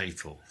your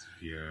title,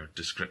 your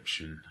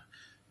description,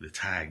 the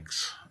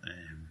tags,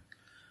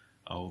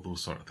 all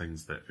those sort of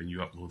things that when you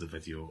upload a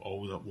video,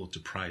 always upload to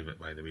private,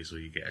 by the way, so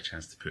you get a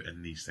chance to put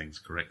in these things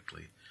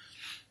correctly.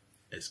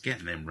 It's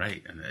getting them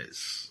right, and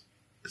it's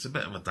a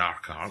bit of a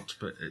dark art,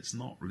 but it's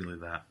not really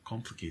that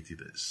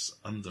complicated. It's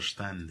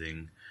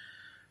understanding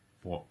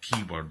what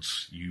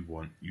keywords you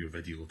want your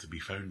video to be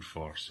found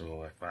for.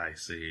 So if I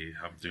say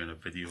I'm doing a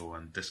video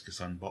on discus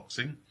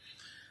unboxing,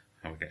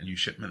 I will get a new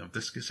shipment of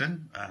discus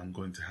in, I'm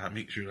going to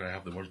make sure I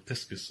have the word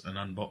discus and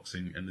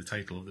unboxing in the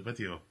title of the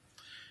video.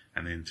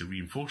 And then to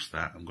reinforce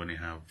that, I'm going to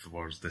have the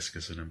words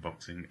discus and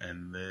unboxing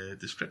in the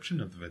description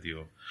of the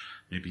video,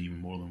 maybe even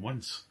more than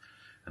once.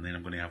 And then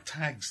I'm going to have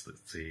tags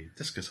that say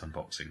discus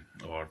unboxing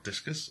or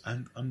discus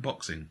and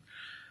unboxing,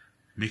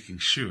 making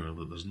sure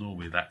that there's no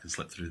way that can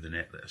slip through the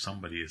net, that if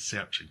somebody is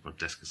searching for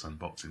discus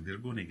unboxing, they're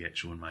going to get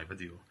shown my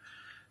video.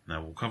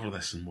 Now, we'll cover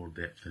this in more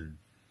depth in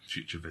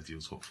future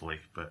videos, hopefully,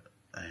 but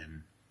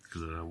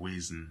because there are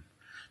ways and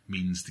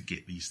means to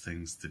get these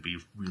things to be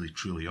really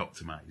truly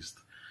optimized.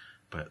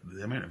 But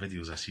the amount of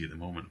videos I see at the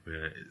moment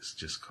where it's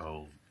just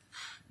called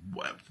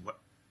what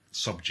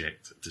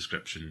subject,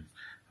 description,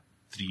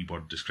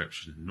 3-word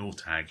description, no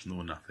tags,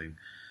 no nothing,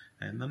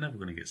 and they're never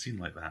going to get seen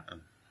like that.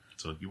 And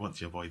so you want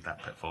to avoid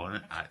that pitfall,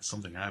 and it's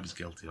something I was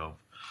guilty of.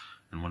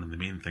 And one of the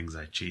main things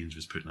I changed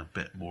was putting a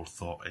bit more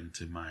thought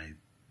into my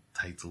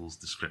titles,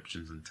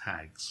 descriptions and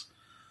tags,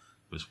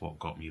 was what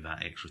got me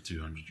that extra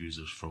 200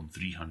 users from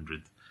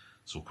 300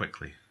 so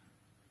quickly.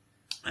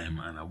 And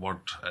a word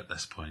at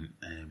this point,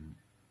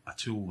 a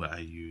tool that I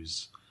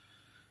use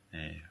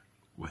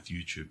with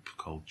YouTube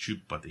called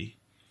TubeBuddy.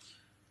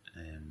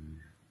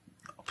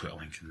 I'll put a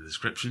link in the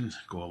description.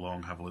 Go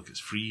along, have a look. It's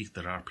free.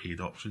 There are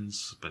paid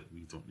options, but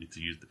we don't need to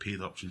use the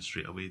paid option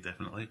straight away,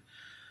 definitely.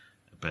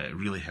 But it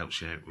really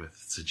helps you out with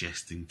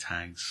suggesting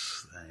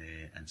tags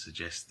and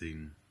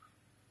suggesting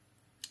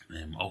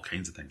all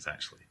kinds of things,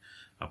 actually.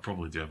 I'll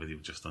probably do a video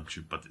just on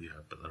TubeBuddy,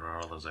 but there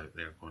are others out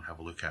there. Go and have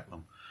a look at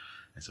them.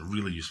 It's a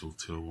really useful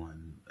tool,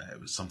 and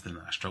it was something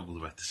that I struggled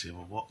with to say,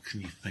 well, what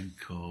can you think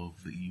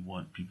of that you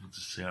want people to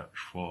search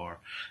for?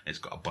 It's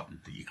got a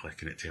button that you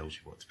click and it tells you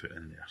what to put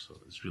in there, so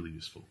it's really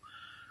useful.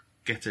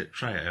 Get it,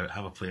 try it out,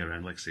 have a play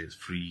around. Like I say, it's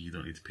free, you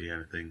don't need to pay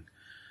anything.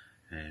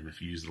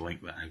 If you use the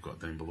link that I've got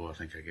down below, I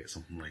think I get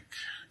something like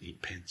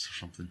 8 pence or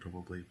something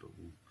probably, but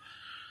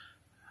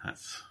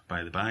that's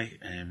by the by.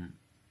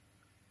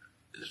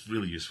 It's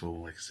really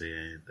useful, like I say,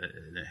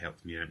 it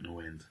helped me out no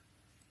end.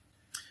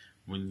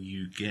 When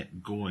you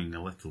get going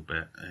a little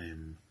bit,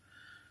 and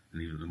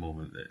even at the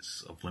moment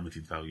it's of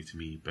limited value to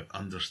me, but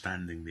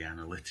understanding the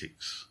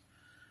analytics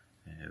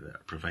that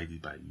are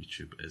provided by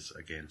YouTube is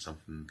again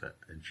something that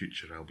in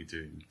future I'll be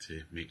doing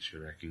to make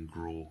sure I can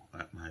grow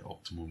at my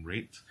optimum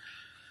rate.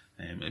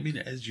 I mean,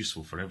 it is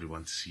useful for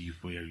everyone to see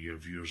where your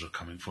viewers are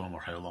coming from,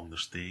 or how long they're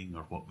staying,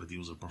 or what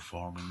videos are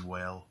performing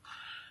well.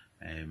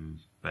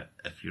 But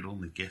if you're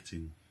only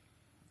getting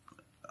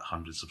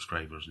 100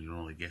 subscribers and you're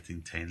only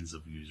getting tens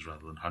of views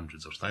rather than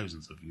hundreds or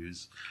thousands of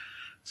views,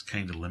 it's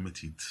kind of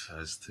limited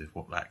as to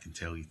what that can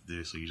tell you to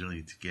do. So you really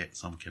need to get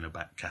some kind of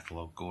back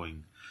catalogue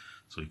going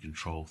so you can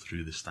trawl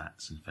through the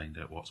stats and find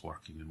out what's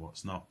working and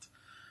what's not.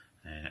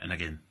 And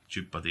again,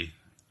 TubeBuddy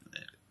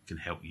can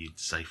help you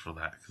decipher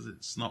that, because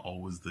it's not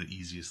always the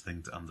easiest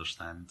thing to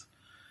understand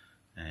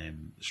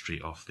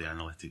straight off the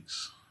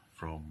analytics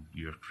from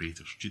your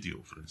creative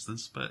studio, for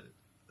instance, but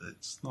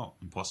it's not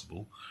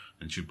impossible,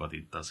 and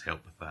TubeBuddy does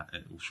help with that.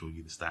 It will show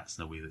you the stats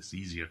in a way that's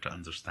easier to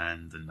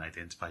understand and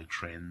identify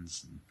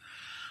trends, and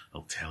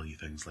it'll tell you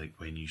things like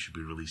when you should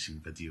be releasing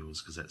videos,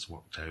 because it's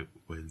worked out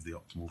when's the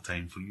optimal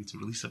time for you to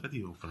release a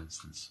video, for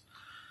instance.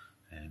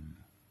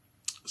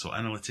 So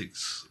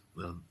analytics,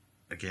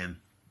 again,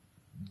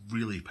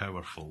 really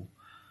powerful,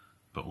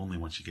 but only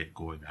once you get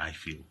going, I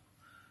feel.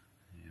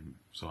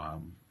 So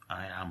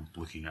I am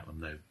looking at them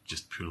now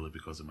just purely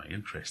because of my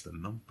interest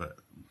in them, but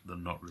they're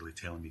not really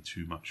telling me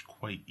too much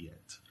quite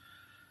yet.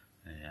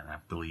 And I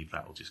believe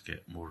that will just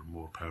get more and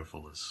more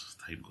powerful as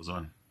time goes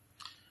on.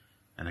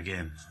 And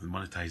again, the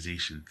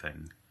monetization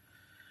thing,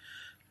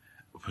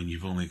 when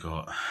you've only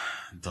got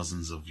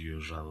dozens of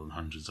viewers rather than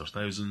hundreds or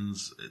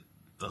thousands, it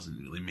doesn't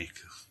really make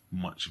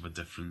much of a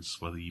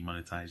difference whether you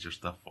monetize your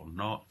stuff or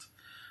not.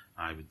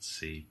 I would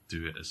say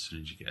do it as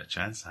soon as you get a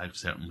chance. I've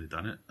certainly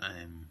done it.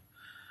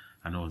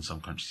 I know in some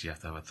countries you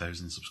have to have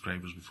 1,000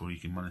 subscribers before you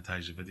can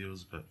monetize your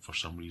videos, but for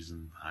some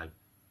reason I've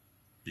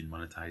been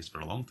monetized for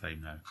a long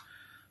time now.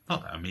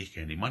 Not that I make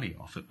any money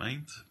off it,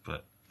 mind,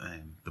 but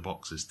the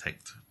box is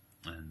ticked,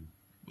 and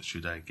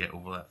should I get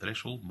over that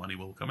threshold, money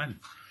will come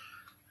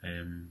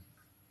in.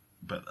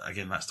 But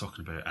again, that's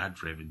talking about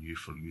ad revenue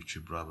for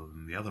YouTube rather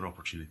than the other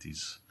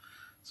opportunities.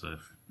 So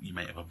if you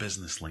might have a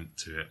business link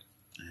to it.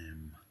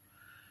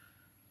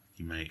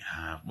 You might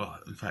have, well,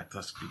 in fact,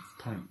 that's a good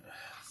point.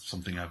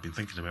 Something I've been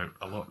thinking about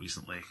a lot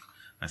recently.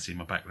 I say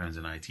my background's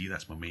in IT,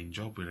 that's my main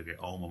job, where I get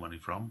all my money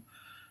from.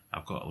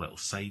 I've got a little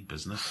side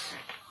business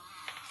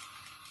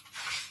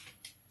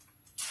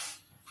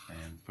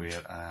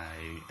where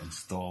I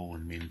install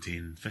and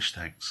maintain fish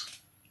tanks.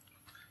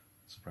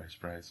 Surprise,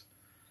 surprise.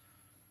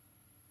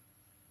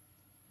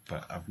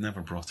 But I've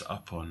never brought it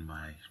up on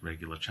my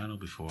regular channel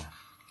before.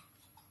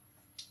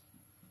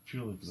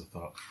 Purely because I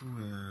thought,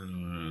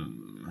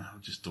 I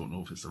just don't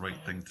know if it's the right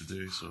thing to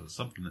do, so it's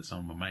something that's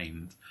on my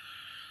mind.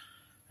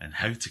 And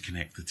how to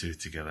connect the two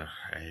together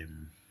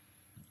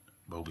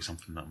will be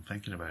something that I'm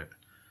thinking about.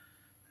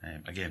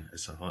 Again,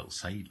 it's a little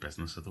side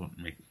business. I don't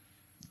make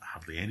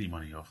hardly any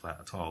money off that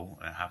at all.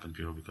 It happened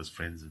purely because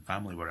friends and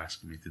family were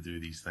asking me to do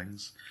these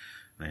things.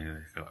 And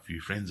then I got a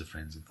few friends of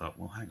friends and thought,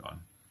 well, hang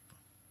on,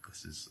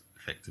 this is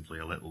effectively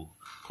a little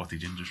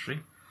cottage industry.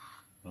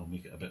 I'll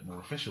make it a bit more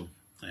official.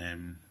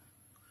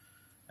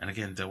 And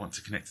again, do I want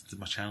to connect it to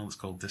my channel? It's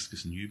called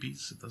Discus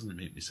Newbies. It doesn't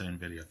make me sound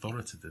very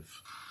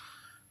authoritative.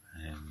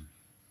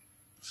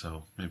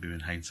 So maybe in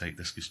hindsight,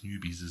 Discus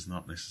Newbies is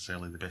not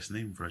necessarily the best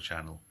name for a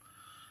channel.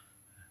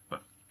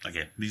 But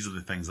again, these are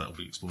the things that I'll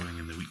be exploring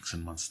in the weeks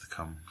and months to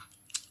come.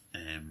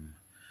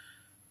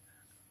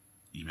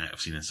 You might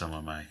have seen in some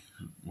of my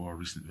more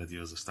recent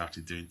videos I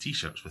started doing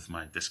t-shirts with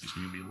my Discus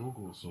Newbie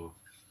logo. So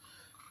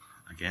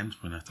again,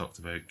 when I talked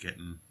about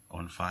getting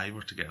on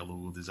Fiverr to get a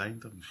logo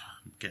designed, I'm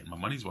getting my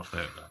money's worth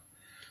out of that.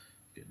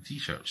 Getting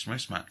t-shirts,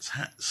 mouse mats,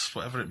 hats,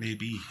 whatever it may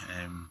be.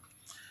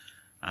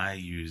 I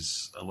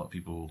use, a lot of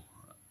people,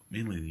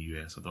 mainly in the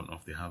US, I don't know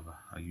if they have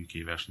a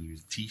UK version,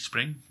 use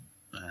Teespring,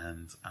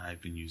 and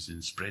I've been using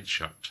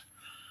Spreadshirt.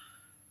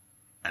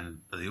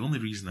 And the only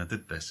reason I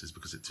did this is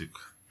because it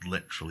took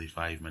literally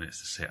 5 minutes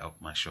to set up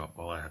my shop.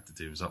 All I had to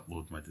do was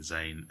upload my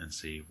design and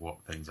say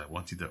what things I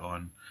wanted it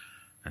on,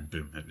 and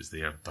boom, it was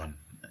there, done.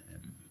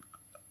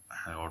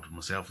 I ordered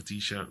myself a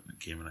t-shirt, it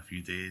came in a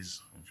few days,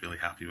 I'm really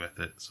happy with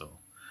it, so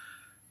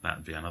that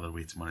would be another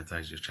way to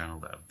monetize your channel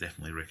that I would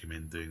definitely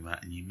recommend doing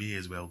that, and you may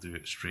as well do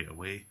it straight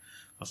away. It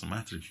doesn't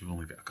matter if you've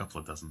only got a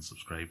couple of dozen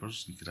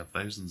subscribers, you could have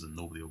thousands and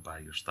nobody will buy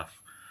your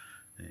stuff.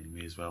 You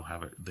may as well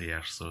have it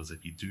there, so as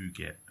if you do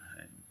get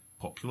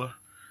popular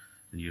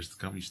in years to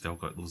come, you've still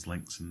got those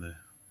links in the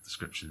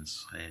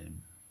descriptions.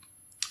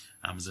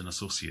 Amazon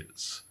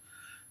Associates,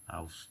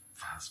 I've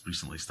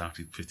recently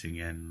started putting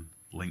in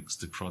links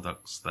to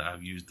products that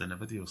I've used in a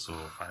video, so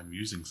if I'm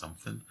using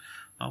something,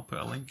 I'll put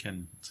a link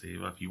in, say,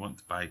 well, if you want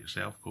to buy it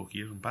yourself, go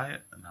here and buy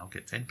it, and I'll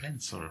get 10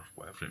 pence or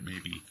whatever it may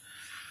be.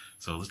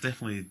 So there's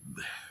definitely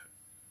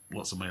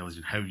lots of mileage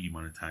in how you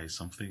monetize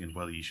something and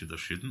whether you should or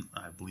shouldn't.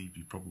 I believe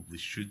you probably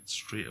should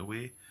straight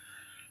away,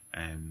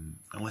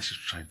 unless you're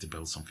trying to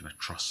build some kind of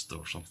trust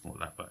or something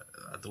like that. But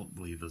I don't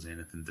believe there's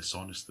anything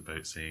dishonest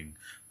about saying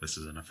this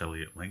is an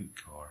affiliate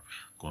link or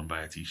go and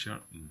buy a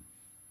t-shirt and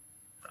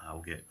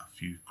I'll get a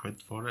few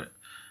quid for it.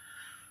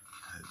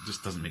 It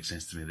just doesn't make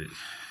sense to me that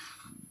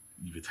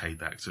you would hide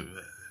that. So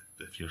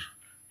if you're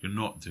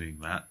not doing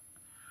that,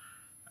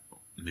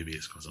 maybe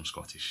it's because I'm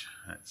Scottish.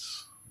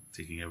 It's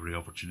taking every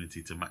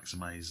opportunity to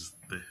maximise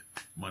the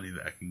money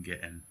that I can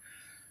get in.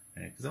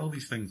 Because all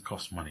these things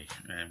cost money,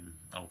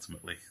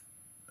 ultimately.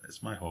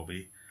 It's my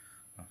hobby.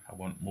 I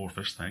want more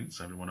fish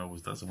tanks, everyone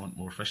always does. I want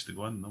more fish to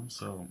go in them,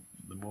 so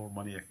the more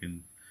money I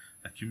can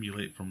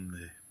accumulate from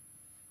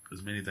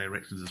as many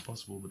directions as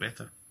possible, the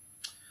better.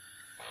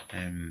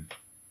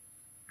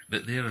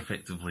 But they're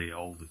effectively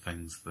all the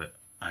things that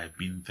I've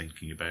been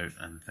thinking about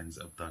and things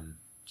that I've done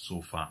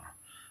so far.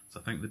 So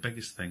I think the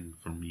biggest thing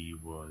for me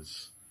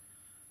was,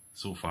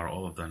 so far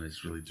all I've done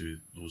is really do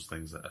those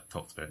things that I've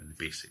talked about in the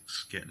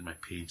basics, getting my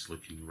page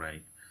looking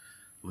right,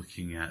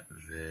 looking at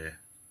the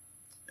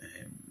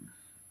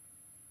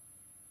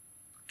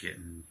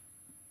getting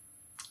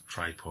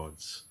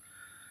tripods.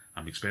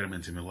 I'm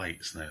experimenting with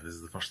lights now. This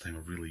is the first time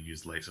I've really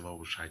used lights. I've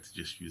always tried to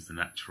just use the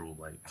natural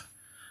light.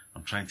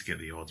 I'm trying to get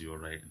the audio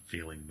right and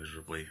failing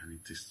miserably. I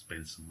need to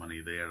spend some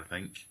money there, I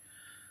think.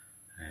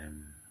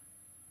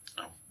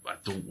 I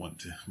don't want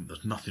to.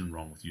 There's nothing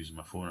wrong with using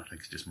my phone. I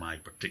think it's just my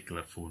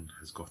particular phone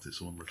has got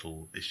its own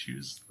little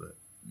issues that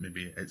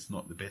maybe it's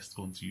not the best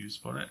phone to use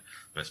for it,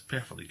 but it's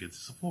perfectly good.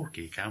 It's a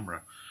 4K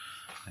camera.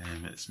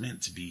 It's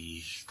meant to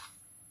be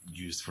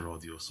used for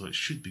audio, so it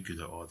should be good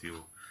at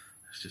audio.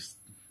 It's just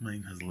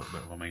mine has a little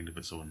bit of a mind of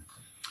its own.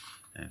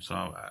 So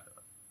I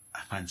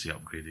fancy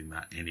upgrading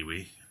that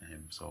anyway.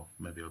 So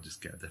maybe I'll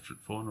just get a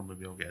different phone, or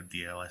maybe I'll get a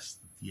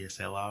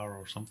DSLR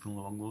or something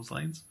along those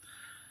lines.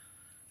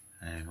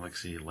 Like I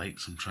say,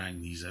 lights, I'm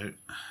trying these out.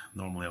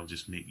 Normally I'll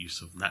just make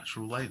use of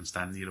natural light and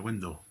stand near a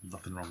window.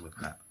 Nothing wrong with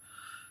that.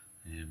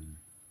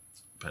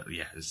 But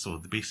yeah, so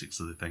the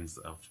basics are the things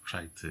that I've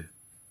tried to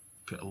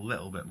put a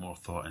little bit more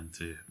thought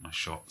into my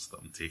shots that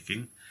I'm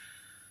taking.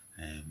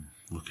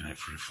 Looking out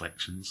for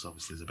reflections,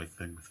 obviously, is a big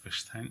thing with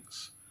fish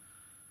tanks.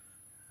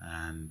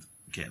 And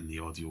getting the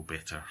audio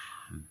better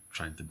and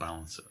trying to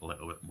balance it a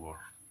little bit more.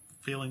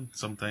 Failing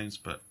sometimes,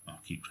 but I'll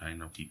keep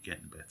trying, I'll keep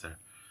getting better.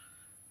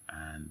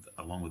 And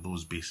along with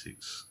those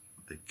basics,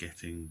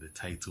 getting the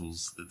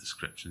titles, the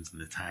descriptions and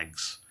the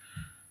tags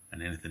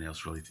and anything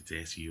else related to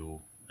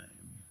SEO.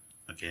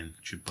 Again,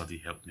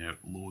 TubeBuddy helped me out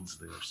loads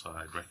there, so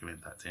I'd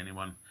recommend that to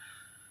anyone.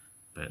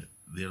 But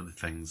they're the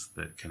things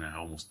that kind of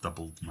almost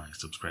doubled my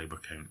subscriber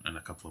count in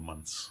a couple of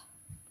months.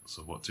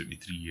 So what took me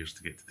 3 years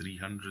to get to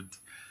 300,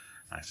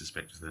 I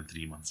suspect within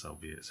 3 months I'll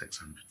be at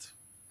 600.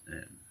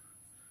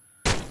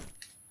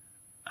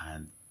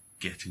 And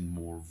getting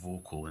more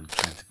vocal and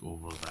trying to go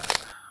over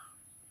that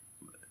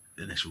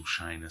initial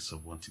shyness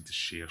of wanting to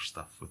share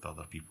stuff with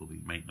other people that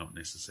you might not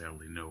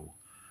necessarily know.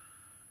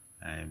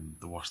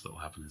 The worst that will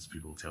happen is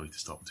people will tell you to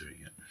stop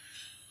doing it.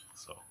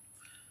 So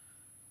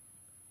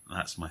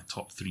that's my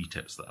top 3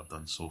 tips that I've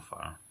done so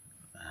far.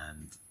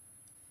 And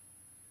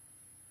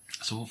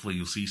so hopefully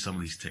you'll see some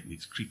of these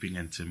techniques creeping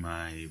into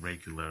my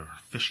regular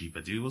fishy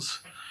videos.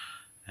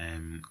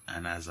 And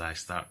as I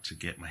start to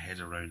get my head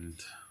around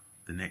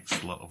the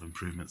next lot of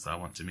improvements that I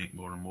want to make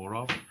more and more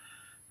of,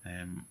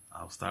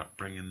 I'll start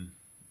bringing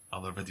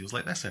other videos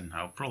like this in.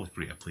 I'll probably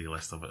create a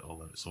playlist of it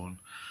all on its own.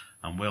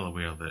 I'm well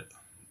aware that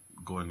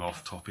going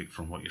off topic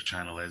from what your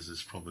channel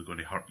is probably going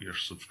to hurt your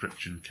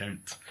subscription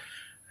count,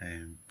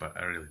 but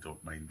I really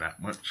don't mind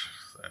that much.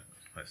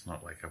 It's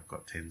not like I've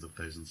got tens of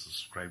thousands of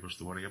subscribers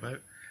to worry about.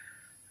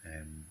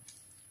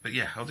 But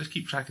yeah, I'll just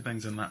keep track of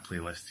things in that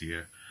playlist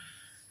here,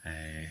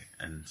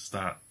 and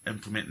start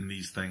implementing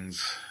these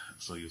things,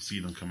 so you'll see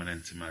them coming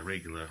into my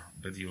regular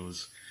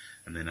videos.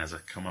 And then as I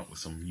come up with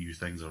some new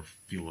things or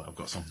feel that I've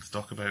got something to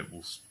talk about,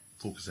 we'll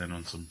focus in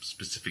on some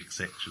specific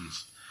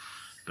sections.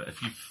 But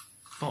if you've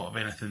thought of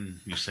anything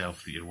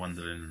yourself that you're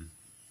wondering,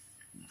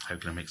 how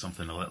can I make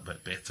something a little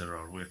bit better,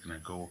 or where can I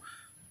go,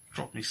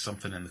 drop me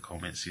something in the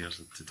comments here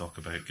to talk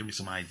about. Give me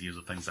some ideas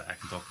of things that I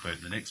can talk about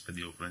in the next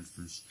video, for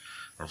instance,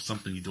 or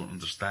something you don't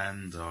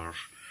understand or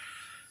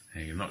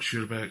you're not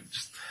sure about.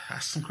 Just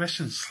ask some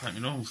questions, let me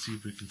know. We'll see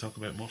if we can talk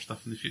about more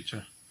stuff in the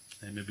future.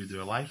 Maybe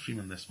do a live stream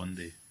on this one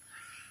day.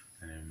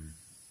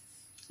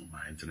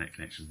 My internet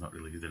connection's not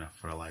really good enough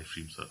for a live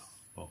stream, so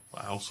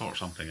I'll sort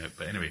something out.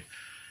 But anyway,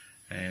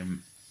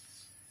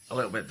 a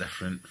little bit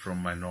different from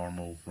my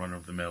normal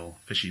run-of-the-mill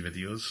fishy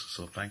videos,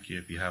 so thank you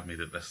if you have made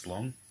it this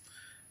long.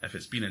 If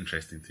it's been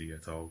interesting to you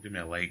at all, give me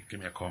a like, give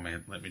me a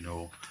comment, let me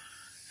know.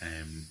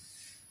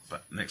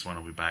 But next one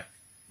I'll be back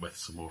with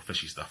some more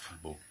fishy stuff.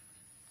 We'll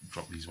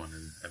drop these one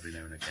in every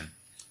now and again.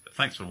 But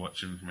thanks for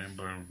watching.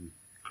 Remember,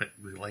 click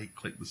the like,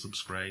 click the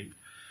subscribe.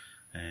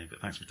 But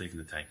thanks for taking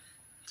the time.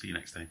 See you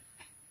next time.